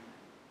do.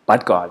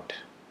 But God,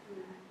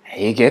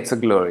 He gets the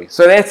glory.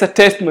 So that's a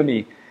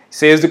testimony. He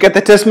says, look at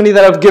the testimony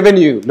that I've given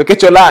you. Look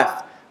at your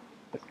life.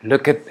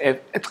 Look at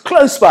it's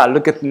close by.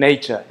 Look at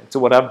nature. It's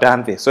what I've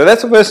done there. So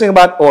that's the first thing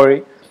about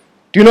worry.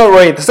 Do not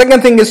worry. The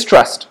second thing is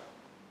trust.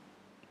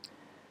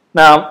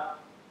 Now,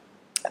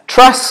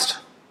 trust.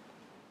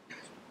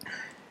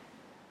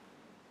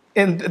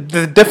 And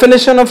the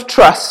definition of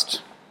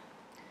trust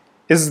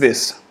is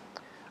this: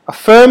 a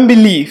firm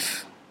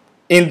belief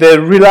in the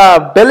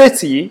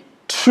reliability,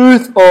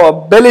 truth, or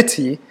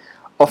ability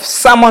of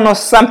someone or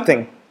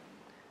something.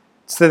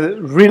 It's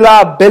the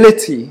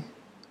reliability,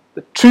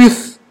 the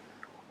truth,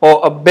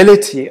 or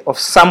ability of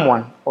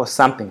someone or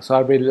something. So I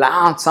rely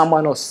on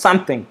someone or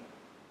something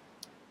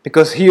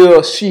because he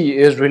or she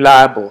is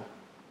reliable.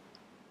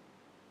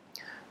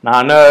 Now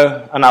I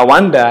know, and I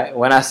wonder,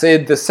 when I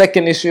said the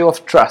second issue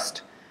of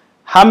trust,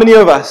 how many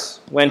of us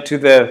went to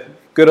the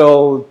good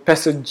old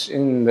passage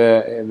in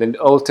the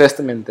Old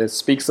Testament that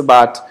speaks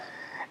about,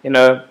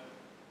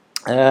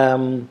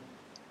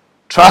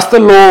 trust the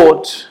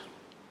Lord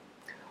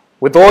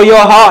with all your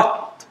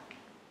heart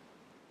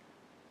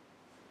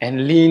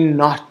and lean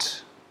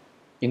not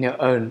in your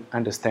own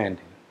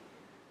understanding.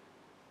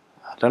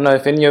 I don't know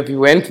if any of you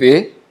went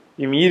there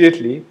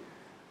immediately.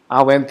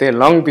 I went there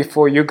long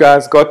before you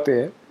guys got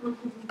there.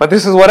 But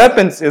this is what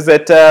happens, is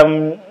that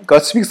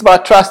God speaks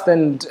about trust,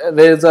 and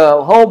there's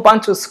a whole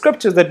bunch of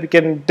scriptures that we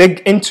can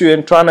dig into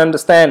and try and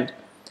understand.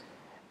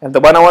 And the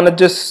one I want to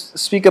just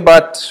speak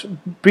about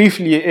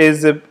briefly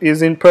is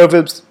in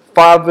Proverbs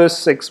 5 verse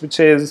 6, which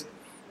says,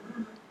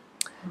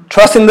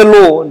 trust in the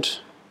Lord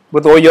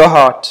with all your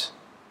heart,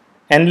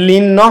 and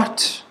lean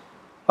not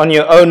on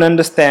your own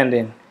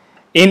understanding.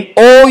 In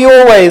all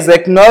your ways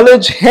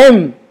acknowledge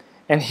Him,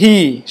 and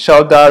He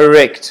shall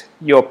direct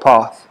your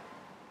path.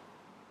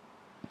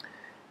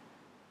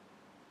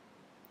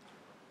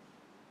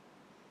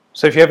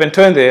 So if you haven't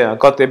turned there, I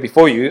got there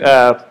before you.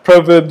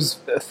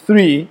 Proverbs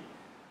 3,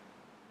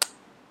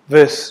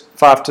 verse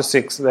 5 to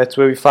 6. That's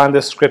where we find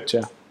this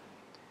scripture.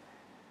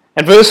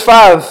 And verse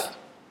 5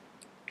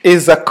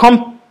 is a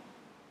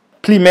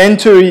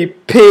complementary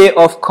pair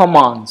of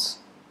commands.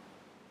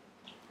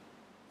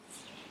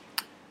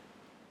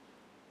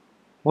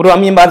 What do I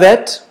mean by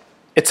that?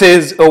 It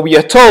says, we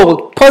are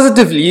told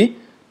positively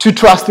to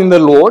trust in the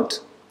Lord.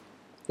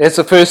 That's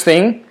the first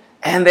thing.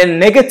 And then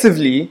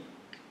negatively,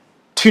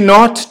 to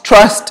not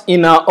trust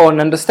in our own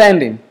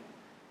understanding.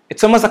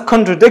 It's almost a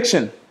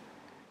contradiction.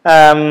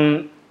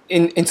 In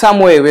some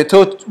way, we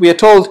are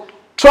told,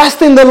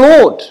 trust in the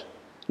Lord.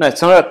 No,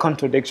 it's not a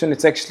contradiction.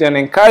 It's actually an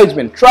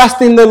encouragement.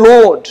 Trust in the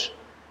Lord.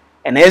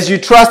 And as you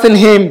trust in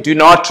Him, do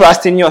not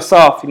trust in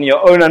yourself, in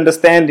your own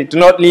understanding. Do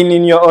not lean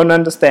in your own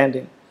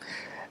understanding.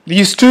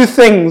 These two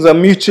things are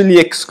mutually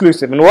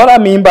exclusive. And what I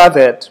mean by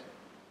that,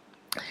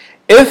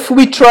 if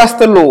we trust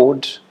the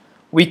Lord,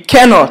 we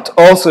cannot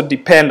also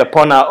depend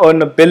upon our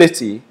own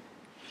ability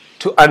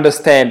to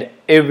understand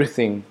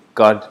everything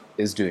God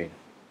is doing.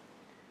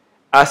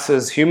 Us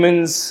as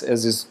humans,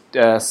 as His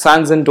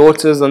sons and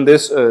daughters on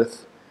this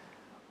earth,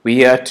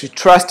 we are to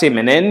trust Him.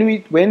 And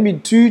then when we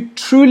do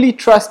truly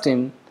trust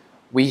Him,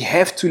 we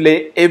have to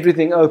lay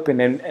everything open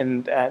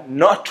and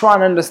not try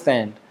and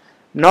understand,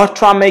 not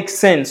try and make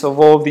sense of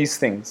all these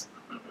things.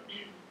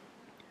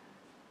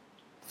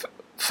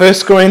 1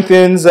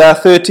 Corinthians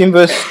 13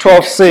 verse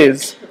 12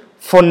 says,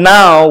 for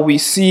now we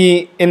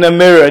see in a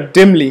mirror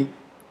dimly,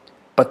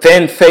 but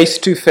then face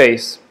to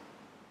face.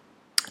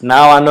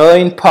 Now I know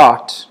in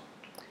part,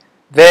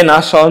 then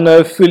I shall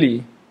know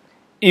fully,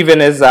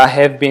 even as I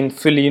have been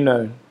fully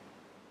known.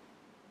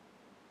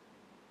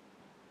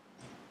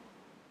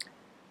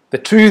 The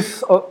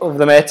truth of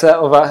the matter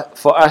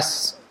for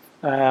us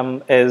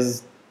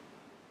as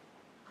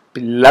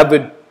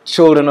beloved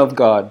children of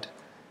God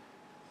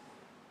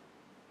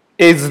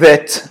is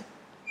that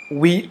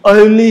we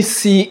only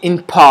see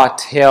in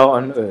part here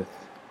on earth.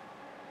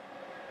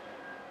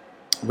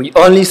 We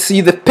only see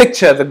the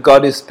picture that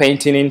God is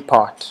painting in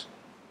part.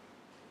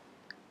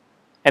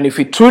 And if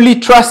we truly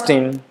trust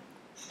Him,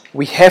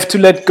 we have to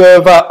let go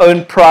of our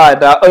own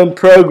pride, our own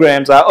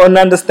programs, our own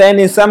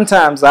understanding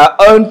sometimes, our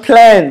own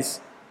plans.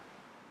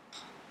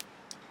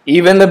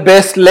 Even the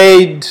best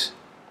laid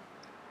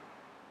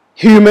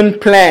human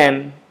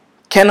plan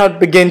cannot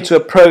begin to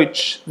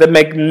approach the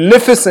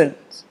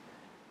magnificent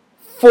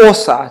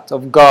foresight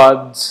of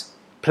God's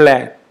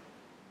plan.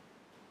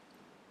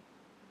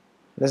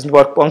 This is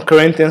what 1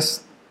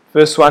 Corinthians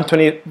verse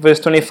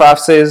 25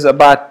 says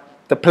about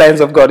the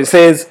plans of God. It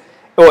says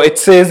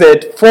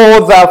that for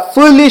the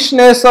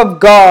foolishness of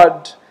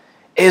God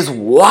is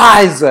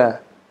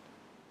wiser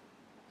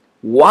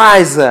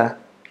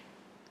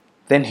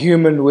than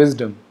human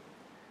wisdom.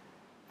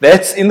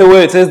 That's in the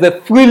word. It says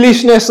the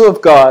foolishness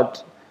of God.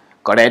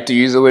 God had to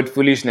use the word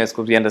foolishness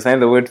because we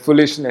understand the word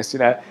foolishness.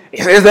 It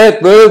says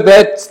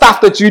that stuff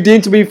that you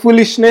deem to be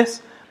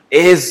foolishness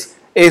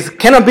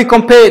cannot be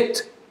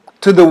compared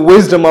to the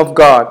wisdom of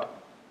God.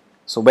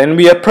 So when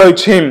we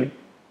approach Him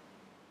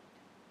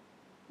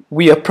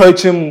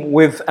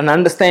with an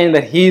understanding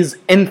that He is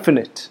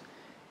infinite.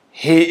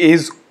 He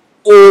is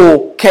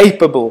all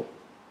capable.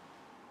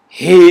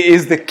 He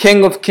is the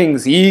King of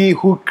Kings. He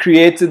who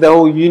created the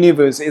whole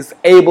universe is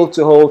able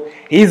to hold.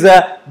 He's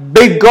a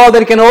big God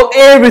that can hold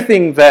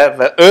everything.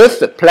 The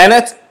earth, the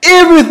planets,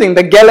 everything,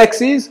 the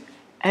galaxies,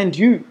 and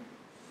you.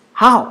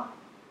 How?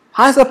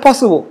 How is that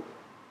possible?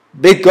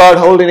 Big God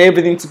holding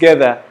everything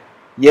together,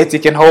 yet He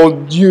can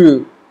hold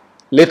you,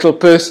 little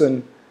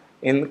person,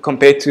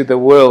 compared to the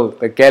world,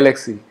 the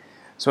galaxy.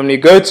 So when we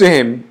go to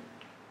Him,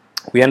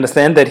 we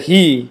understand that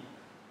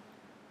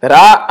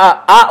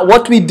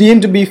what we deem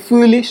to be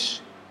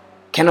foolish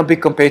cannot be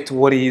compared to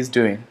what He is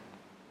doing.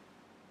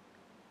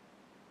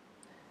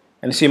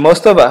 And you see,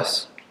 most of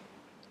us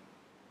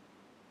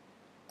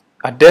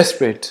are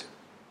desperate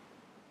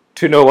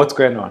to know what's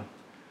going on.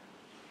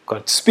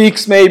 God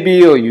speaks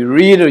maybe, or you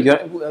read, or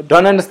you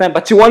don't understand,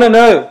 but you want to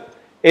know.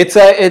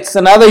 It's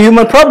another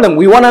human problem.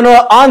 We want to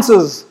know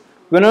answers.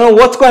 We want to know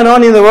what's going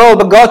on in the world.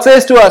 But God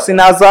says to us in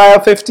Isaiah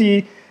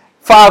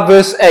 55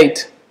 verse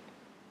 8,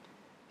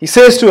 He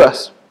says to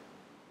us,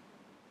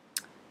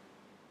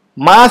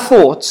 my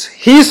thoughts,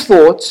 His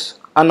thoughts,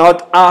 are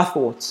not our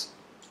thoughts.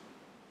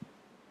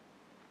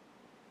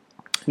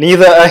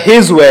 Neither are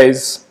His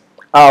ways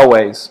our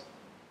ways.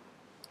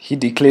 He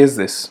declares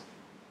this.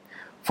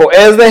 For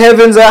as the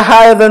heavens are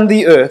higher than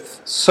the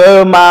earth,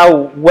 so my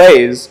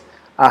ways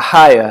are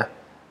higher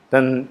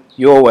than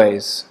your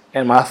ways,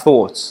 and my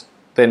thoughts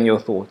than your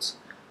thoughts.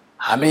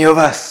 How many of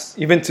us,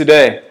 even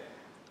today,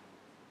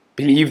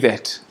 believe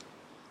that?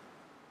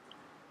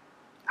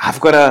 I've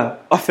got to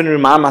often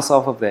remind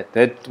myself of that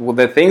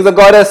the things that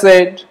God has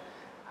said,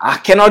 I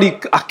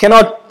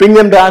cannot bring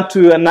them down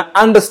to an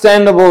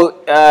understandable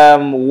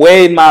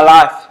way in my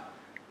life.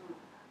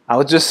 I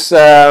was just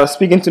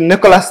speaking to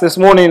Nicholas this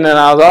morning, and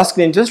I was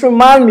asking him, just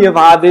remind me of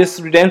how this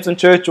Redemption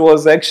Church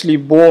was actually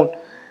born.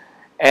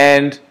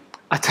 And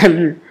I tell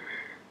you,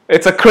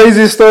 it's a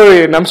crazy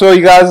story, and I'm sure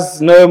you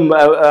guys know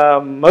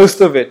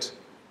most of it.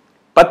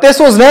 But this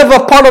was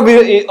never part of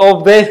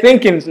their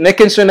thinking, Nick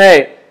and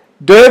Shanae.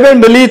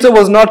 Durban Belita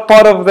was not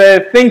part of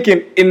their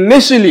thinking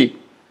initially.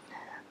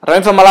 I don't know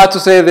if I'm allowed to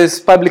say this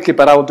publicly,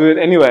 but I'll do it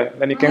anyway.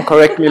 Then you can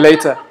correct me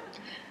later.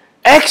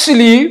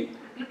 Actually,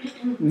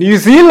 New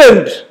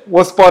Zealand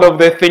was part of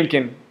their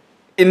thinking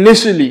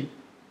initially.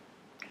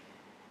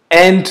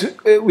 And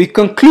we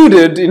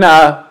concluded in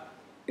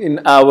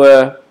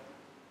our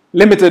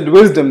limited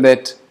wisdom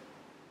that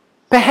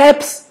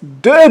perhaps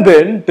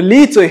Durban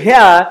Belita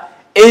here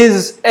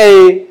is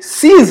a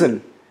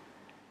season.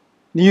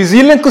 New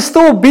Zealand could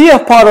still be a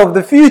part of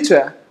the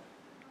future.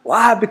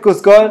 Why?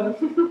 Because God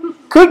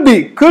could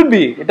be.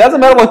 It doesn't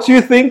matter what you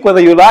think, whether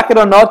you like it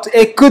or not.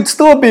 It could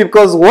still be,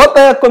 because what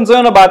they're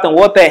concerned about and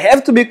what they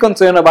have to be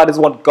concerned about is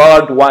what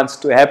God wants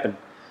to happen.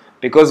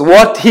 Because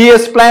what He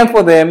has planned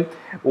for them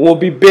will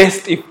be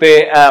best if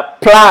they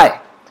apply.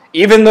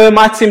 Even though it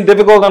might seem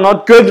difficult or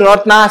not good or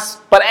not nice,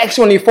 but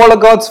actually when you follow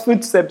God's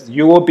footsteps,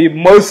 you will be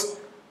most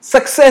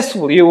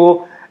successful. You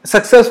will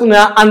successful in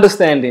our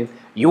understanding.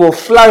 You will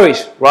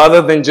flourish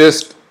rather than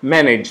just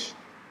manage.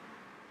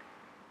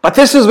 But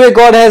this is where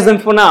God has them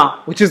for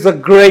now, which is a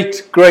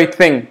great, great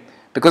thing.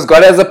 Because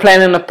God has a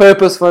plan and a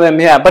purpose for them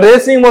here. But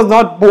this thing was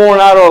not born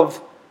out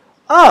of,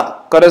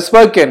 God has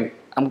spoken,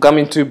 I'm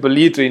coming to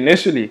believe it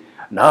initially.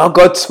 No,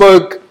 God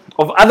spoke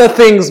of other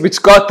things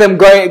which got them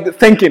going,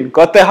 thinking,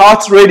 got their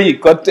hearts ready,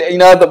 got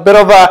the bit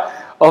of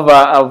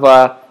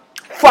a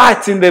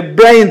fight in their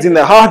brains, in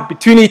their heart,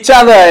 between each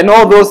other and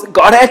all those.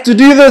 God had to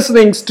do those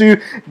things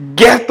to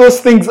get those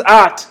things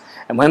out.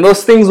 And when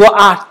those things were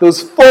out,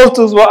 those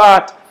filters were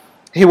out,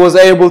 He was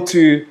able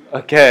to,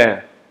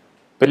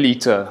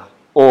 Belita,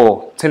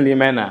 or Tinley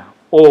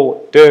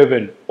or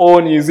Durban,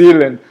 or New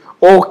Zealand,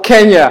 or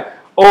Kenya,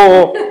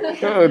 or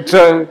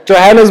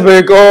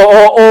Johannesburg,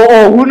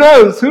 or who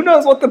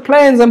knows what the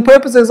plans and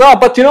purposes are.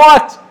 But you know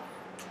what?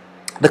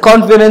 The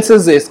confidence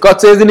is this. God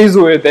says in His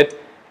word that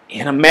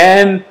a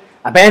man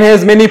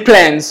has many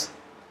plans,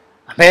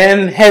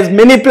 Man has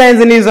many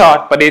plans in his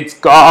heart, but it's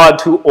God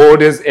who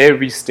orders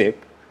every step.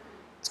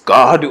 It's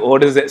God who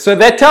orders it. So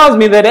that tells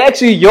me that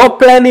actually your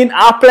planning,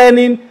 our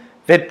planning,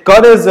 that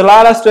God has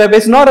allowed us to have,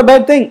 it's not a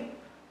bad thing.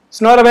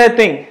 It's not a bad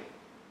thing.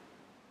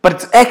 But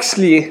it's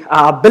actually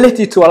our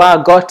ability to allow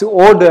God to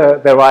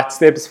order the right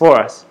steps for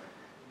us.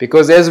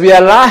 Because as we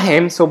allow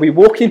Him, so we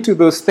walk into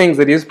those things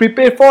that He has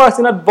prepared for us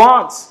in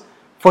advance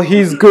for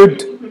His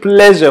good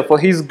pleasure, for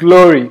His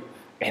glory.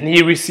 And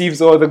He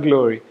receives all the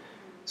glory.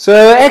 So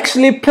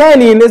actually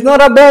planning is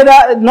not a bad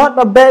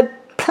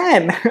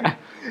plan.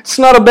 It's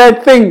not a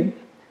bad thing.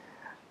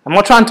 I'm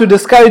not trying to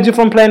discourage you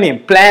from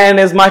planning. Plan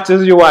as much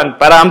as you want.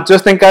 But I'm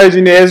just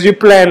encouraging you, as you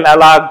plan,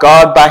 allow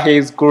God by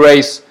His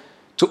grace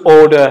to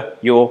order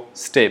your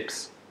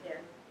steps. Yeah.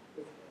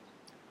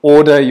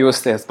 Order your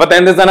steps. But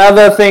then there's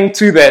another thing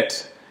to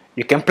that.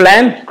 You can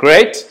plan,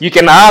 great. You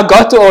can allow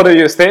God to order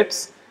your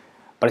steps.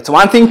 But it's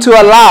one thing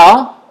to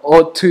allow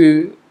or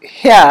to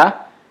hear,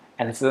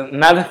 and it's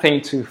another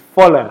thing to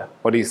follow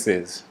what He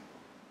says.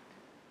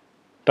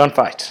 Don't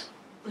fight.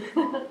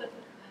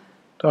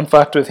 Don't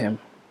fight with Him.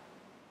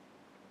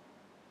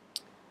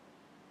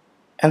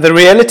 And the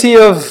reality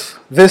of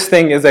this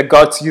thing is that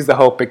God sees the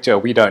whole picture.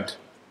 We don't.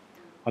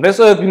 On this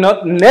earth,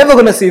 we're never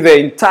going to see the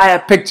entire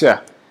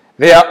picture.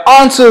 There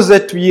are answers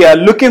that we are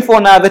looking for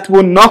now that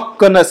we're not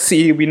going to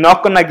see. We're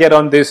not going to get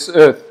on this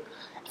earth.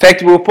 In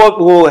fact, we'll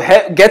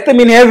get them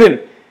in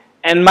heaven.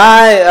 And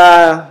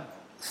my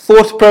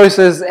thought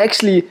process,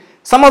 actually,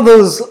 some of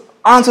those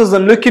answers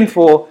I'm looking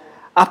for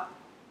are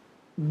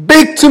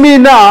big to me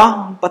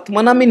now, but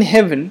when I'm in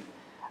heaven,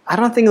 I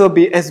don't think they'll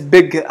be as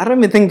big. I don't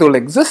even think they'll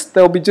exist.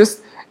 They'll be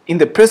just in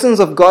the presence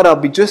of God. I'll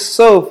be just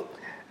so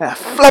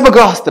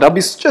flabbergasted. I'll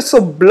be just so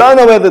blown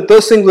away that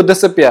those things will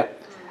disappear.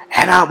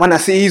 And when I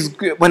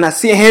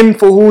see Him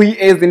for who He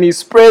is in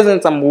His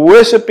presence, I'm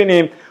worshiping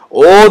Him.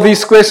 All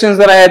these questions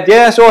that I had,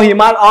 yeah, sure, He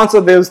might answer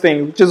those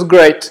things, which is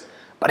great.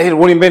 But it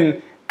won't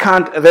even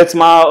count. That's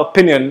my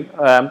opinion.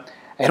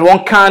 It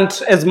won't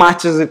count as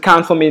much as it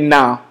counts for me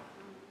now,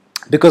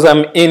 because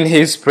I'm in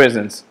His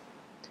presence.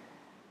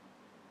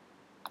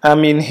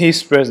 I'm in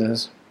His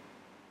presence.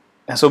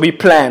 And so we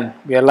plan.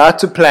 We're allowed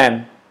to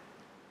plan.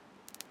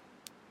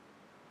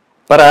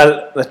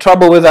 But the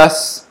trouble with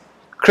us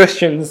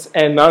Christians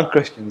and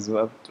non-Christians,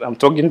 I'm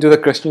talking to the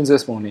Christians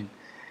this morning,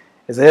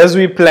 is that as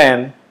we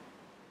plan,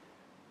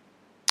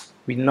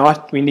 we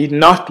need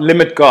not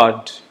limit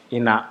God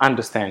in our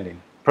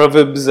understanding.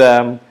 Proverbs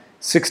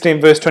 16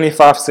 verse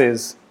 25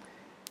 says,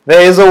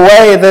 "There is a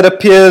way that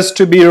appears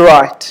to be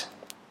right,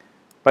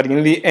 but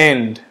in the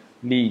end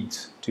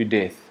leads to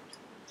death."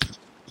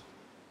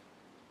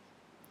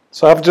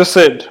 So I've just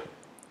said,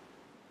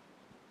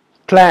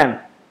 plan.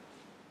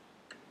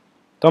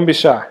 Don't be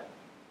shy.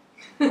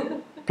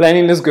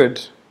 Planning is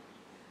good.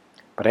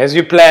 But as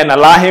you plan,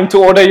 allow Him to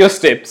order your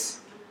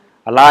steps.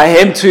 Allow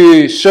Him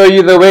to show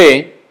you the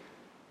way.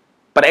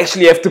 But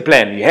actually you have to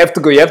plan. You have to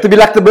go. You have to be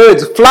like the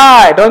birds.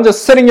 Fly. Don't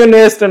just sit in your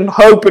nest and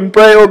hope and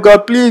pray, "Oh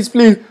God, please,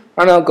 please."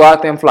 No, go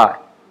out there and fly.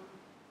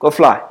 Go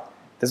fly.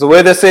 There's a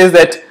word that says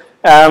that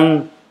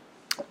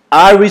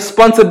our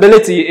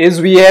responsibility is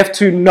we have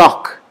to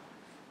knock.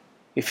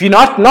 If you're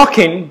not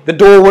knocking, the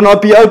door will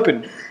not be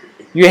opened.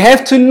 You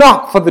have to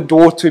knock for the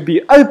door to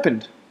be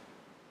opened.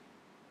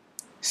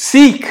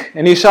 Seek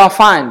and you shall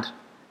find.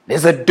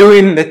 There's a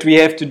doing that we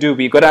have to do.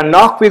 We've got to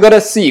knock, we've got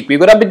to seek. We've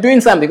got to be doing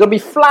something. We've got to be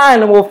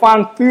flying and we'll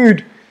find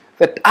food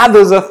that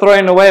others are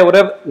throwing away,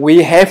 whatever.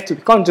 We have to.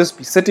 We can't just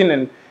be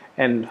sitting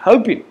and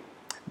hoping.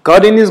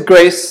 God in His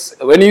grace,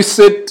 when you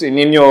sit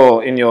in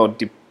your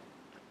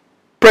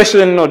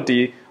depression or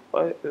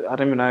I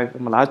don't even know if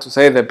I'm allowed to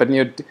say that, but in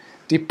your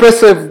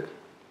depressive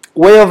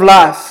way of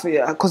life,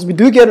 because we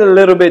can get a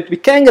little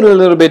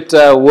bit,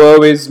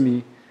 woe is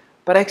me.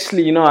 But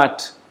actually, you know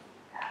what?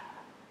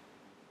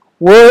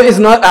 Woe is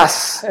not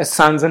us as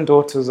sons and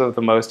daughters of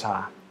the Most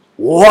High.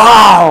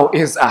 Wow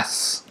is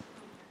us.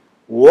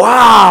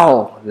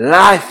 Wow,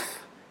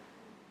 life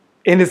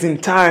in its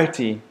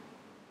entirety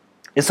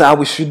is how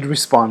we should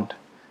respond.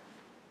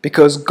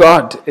 Because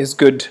God is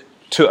good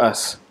to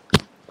us.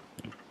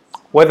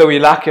 Whether we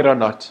like it or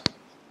not.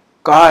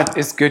 God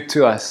is good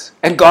to us.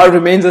 And God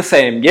remains the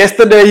same.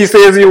 Yesterday He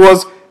says He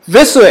was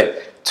this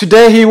way.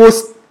 Today He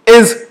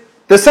is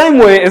the same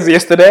way as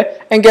yesterday.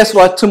 And guess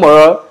what?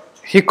 Tomorrow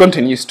He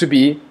continues to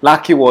be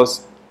like He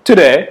was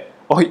today.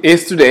 Or He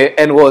is today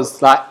and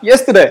was like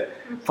yesterday.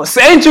 For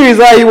centuries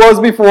like He was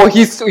before.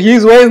 His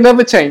ways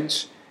never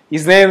change.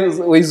 His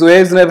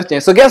ways never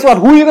change. So guess what?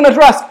 Who are you going to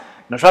trust?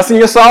 You're going to trust in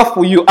yourself?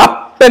 Who you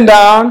up and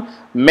down?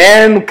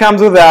 Man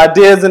comes with the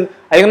ideas. And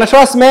are you going to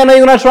trust man or are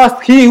you going to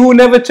trust He who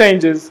never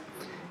changes?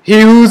 He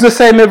who's the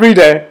same every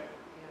day,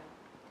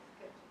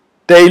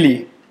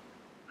 daily.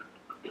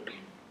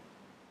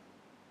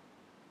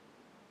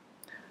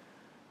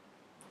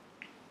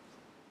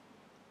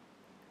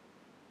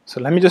 So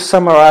let me just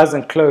summarize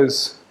and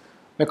close.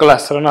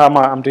 Nicholas, I don't know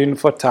how I'm doing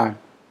for time.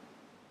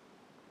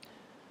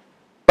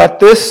 But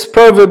this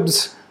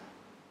Proverbs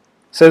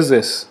says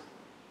this: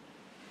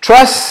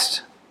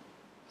 trust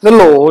the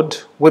Lord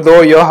with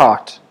all your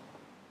heart.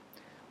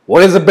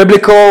 What is the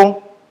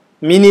biblical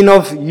meaning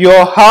of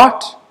your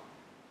heart?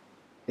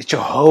 It's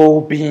your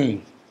whole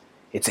being.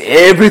 It's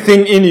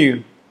everything in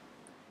you.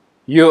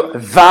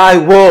 Thy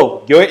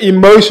will, your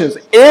emotions,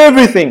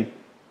 everything.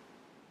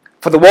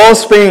 For the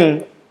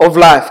wellspring of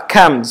life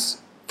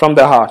comes from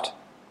the heart.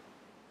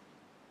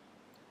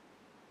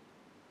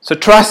 So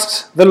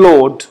trust the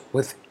Lord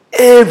with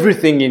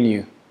everything in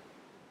you.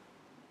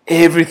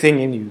 Everything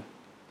in you.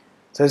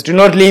 It says, do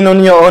not lean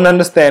on your own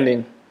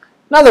understanding.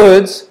 In other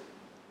words,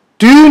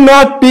 do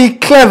not be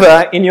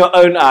clever in your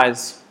own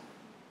eyes.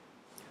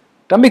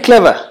 Don't be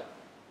clever.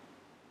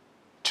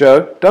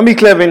 Joe, don't be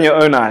clever in your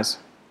own eyes.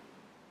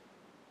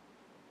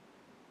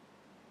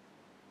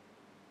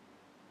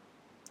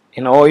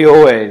 In all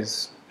your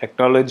ways,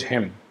 acknowledge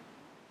Him.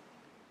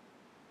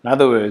 In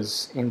other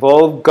words,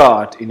 involve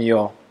God in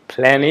your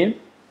planning.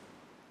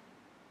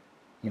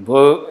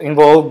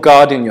 Involve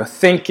God in your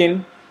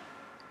thinking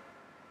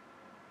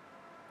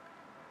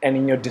and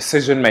in your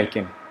decision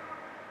making.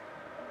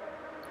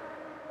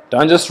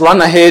 Don't just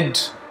run ahead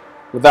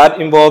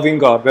without involving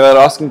God, without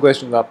asking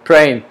questions, without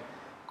praying.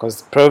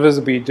 Because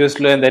Proverbs, we just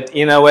learned that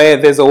in a way,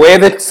 there's a way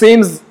that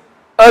seems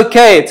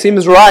okay, it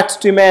seems right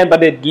to man,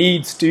 but it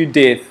leads to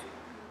death.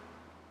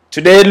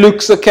 Today it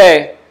looks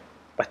okay,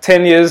 but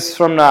 10 years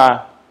from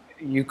now,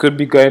 you could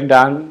be going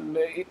down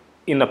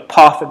in a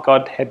path that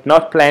God had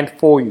not planned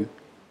for you.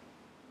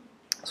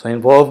 So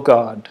involve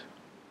God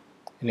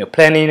in your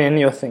planning and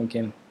your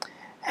thinking.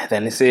 And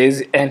then it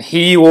says, and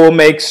He will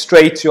make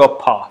straight your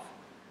path.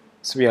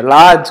 So we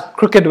allowed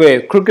crooked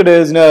ways. Crooked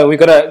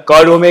no,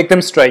 God will make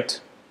them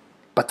straight.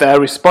 But the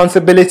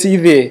responsibility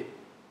there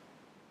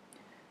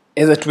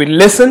is that we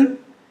listen,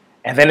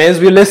 and then as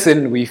we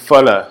listen, we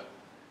follow.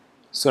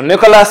 So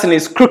Nicholas and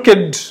his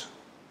crooked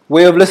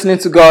way of listening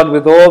to God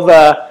with all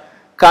the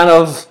kind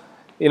of,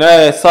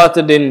 it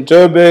started in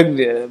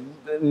Joburg,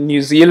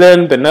 New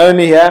Zealand,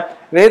 Benoni here.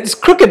 It's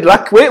crooked.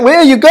 Like, where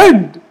are you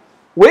going?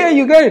 Where are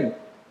you going?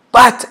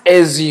 But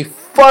as he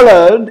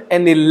followed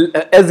and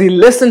as he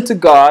listened to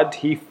God,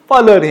 he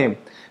followed Him.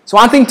 It's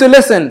one thing to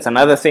listen, it's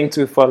another thing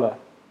to follow.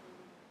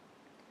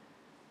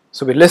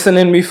 So we listen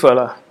and we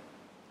follow.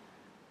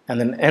 And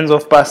then ends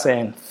off by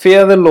saying,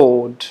 fear the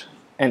Lord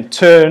and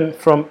turn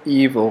from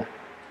evil.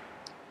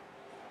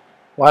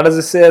 Why does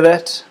it say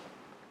that?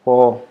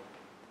 Well,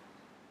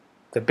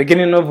 the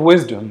beginning of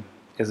wisdom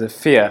is a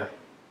fear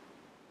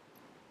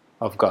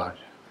of God.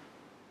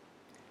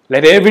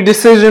 Let every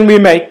decision we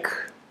make,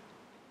 I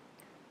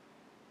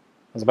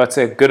was about to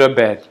say good or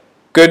bad,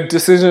 good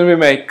decisions we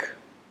make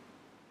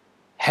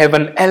have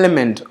an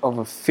element of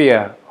a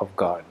fear of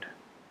God.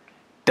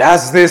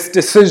 Does this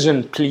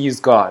decision please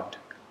God?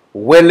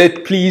 Will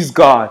it please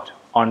God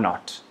or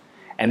not?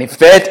 And if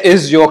that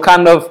is your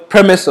kind of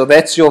premise, or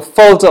that's your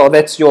filter, or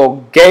that's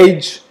your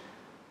gauge,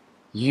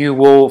 you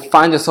will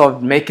find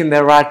yourself making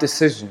the right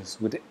decisions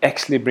would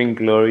actually bring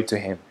glory to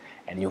Him.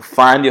 And you'll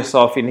find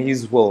yourself in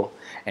His will,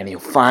 and you'll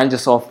find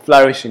yourself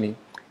flourishing.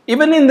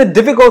 Even in the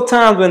difficult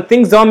times when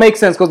things don't make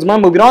sense, because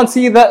remember, we don't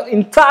see the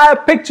entire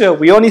picture,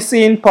 we only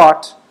see in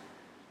part.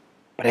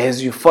 But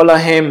as you follow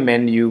Him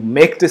and you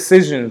make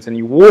decisions and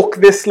you walk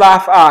this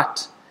life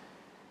out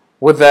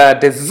with a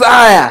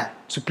desire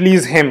to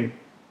please Him,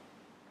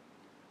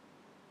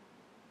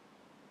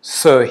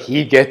 so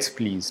He gets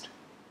pleased.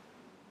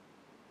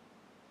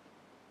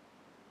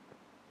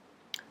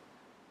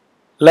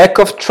 Lack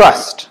of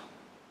trust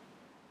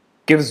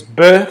gives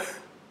birth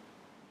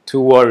to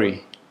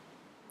worry.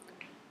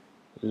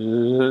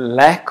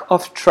 Lack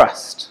of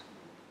trust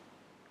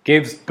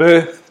gives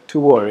birth to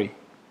worry,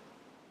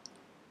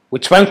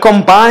 which when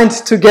combined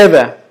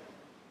together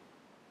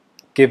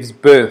gives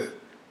birth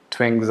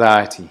to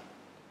anxiety.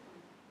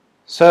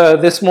 So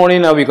this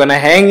morning, are we going to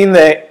hang in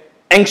the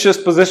anxious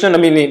position? I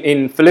mean,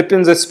 in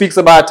Philippians it speaks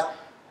about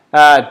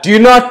do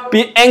not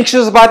be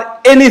anxious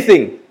about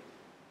anything.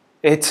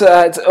 It's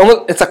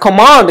a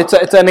command.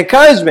 It's an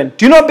encouragement.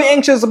 Do not be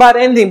anxious about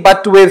anything,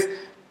 but with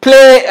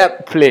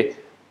prayer,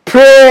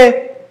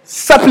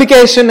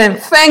 supplication, and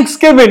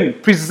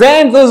thanksgiving,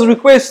 present those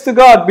requests to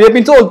God. We have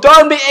been told,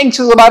 don't be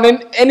anxious about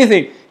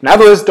anything. In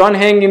other words,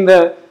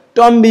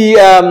 don't be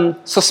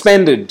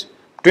suspended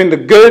between the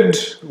good.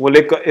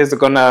 Is it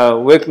gonna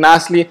work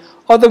nicely,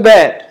 or the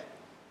bad?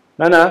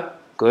 No.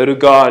 Go to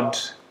God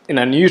in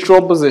a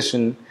neutral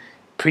position.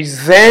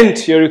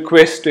 Present your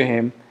request to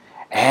Him,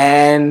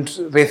 and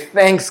with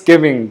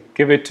thanksgiving,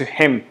 give it to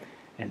Him,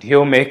 and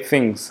He'll make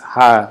things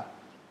how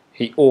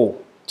He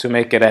ought to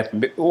make it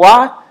happen.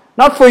 Why?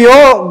 Not for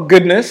your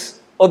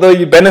goodness, although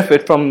you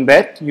benefit from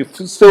that, you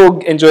still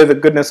enjoy the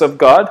goodness of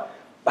God,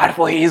 but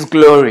for His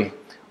glory.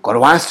 God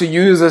wants to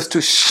use us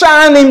to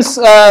shine Him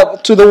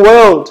to the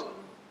world,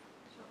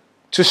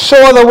 to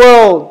show the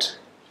world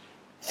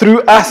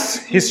through us,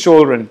 His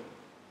children.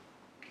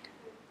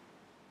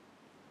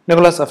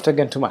 Nicholas, I've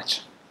taken too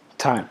much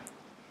time.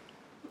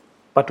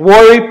 But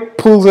worry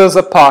pulls us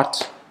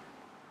apart.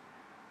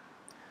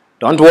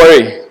 Don't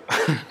worry.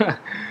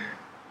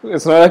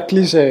 It's not a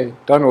cliche.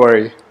 Don't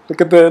worry.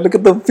 Look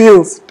at the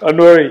feels. Don't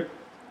worry.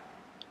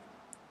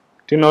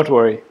 Do not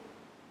worry.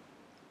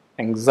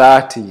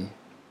 Anxiety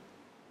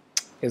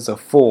is a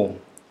form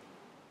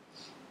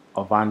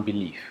of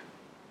unbelief.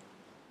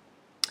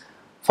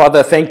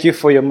 Father, thank you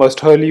for your most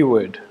holy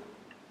word.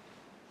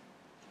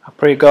 I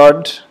pray,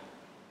 God,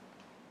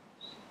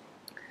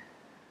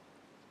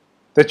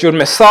 that you'll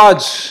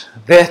massage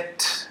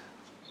that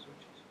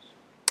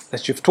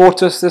you've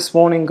taught us this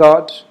morning,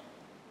 God,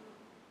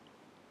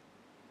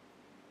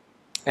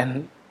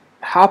 and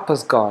help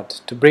us, God,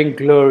 to bring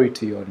glory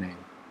to your name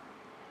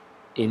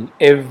in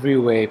every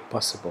way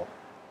possible.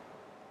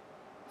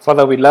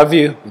 Father, we love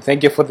you. We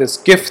thank you for this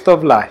gift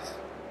of life.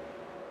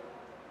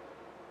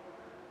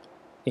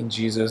 In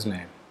Jesus'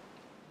 name.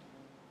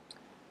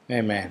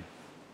 Amen.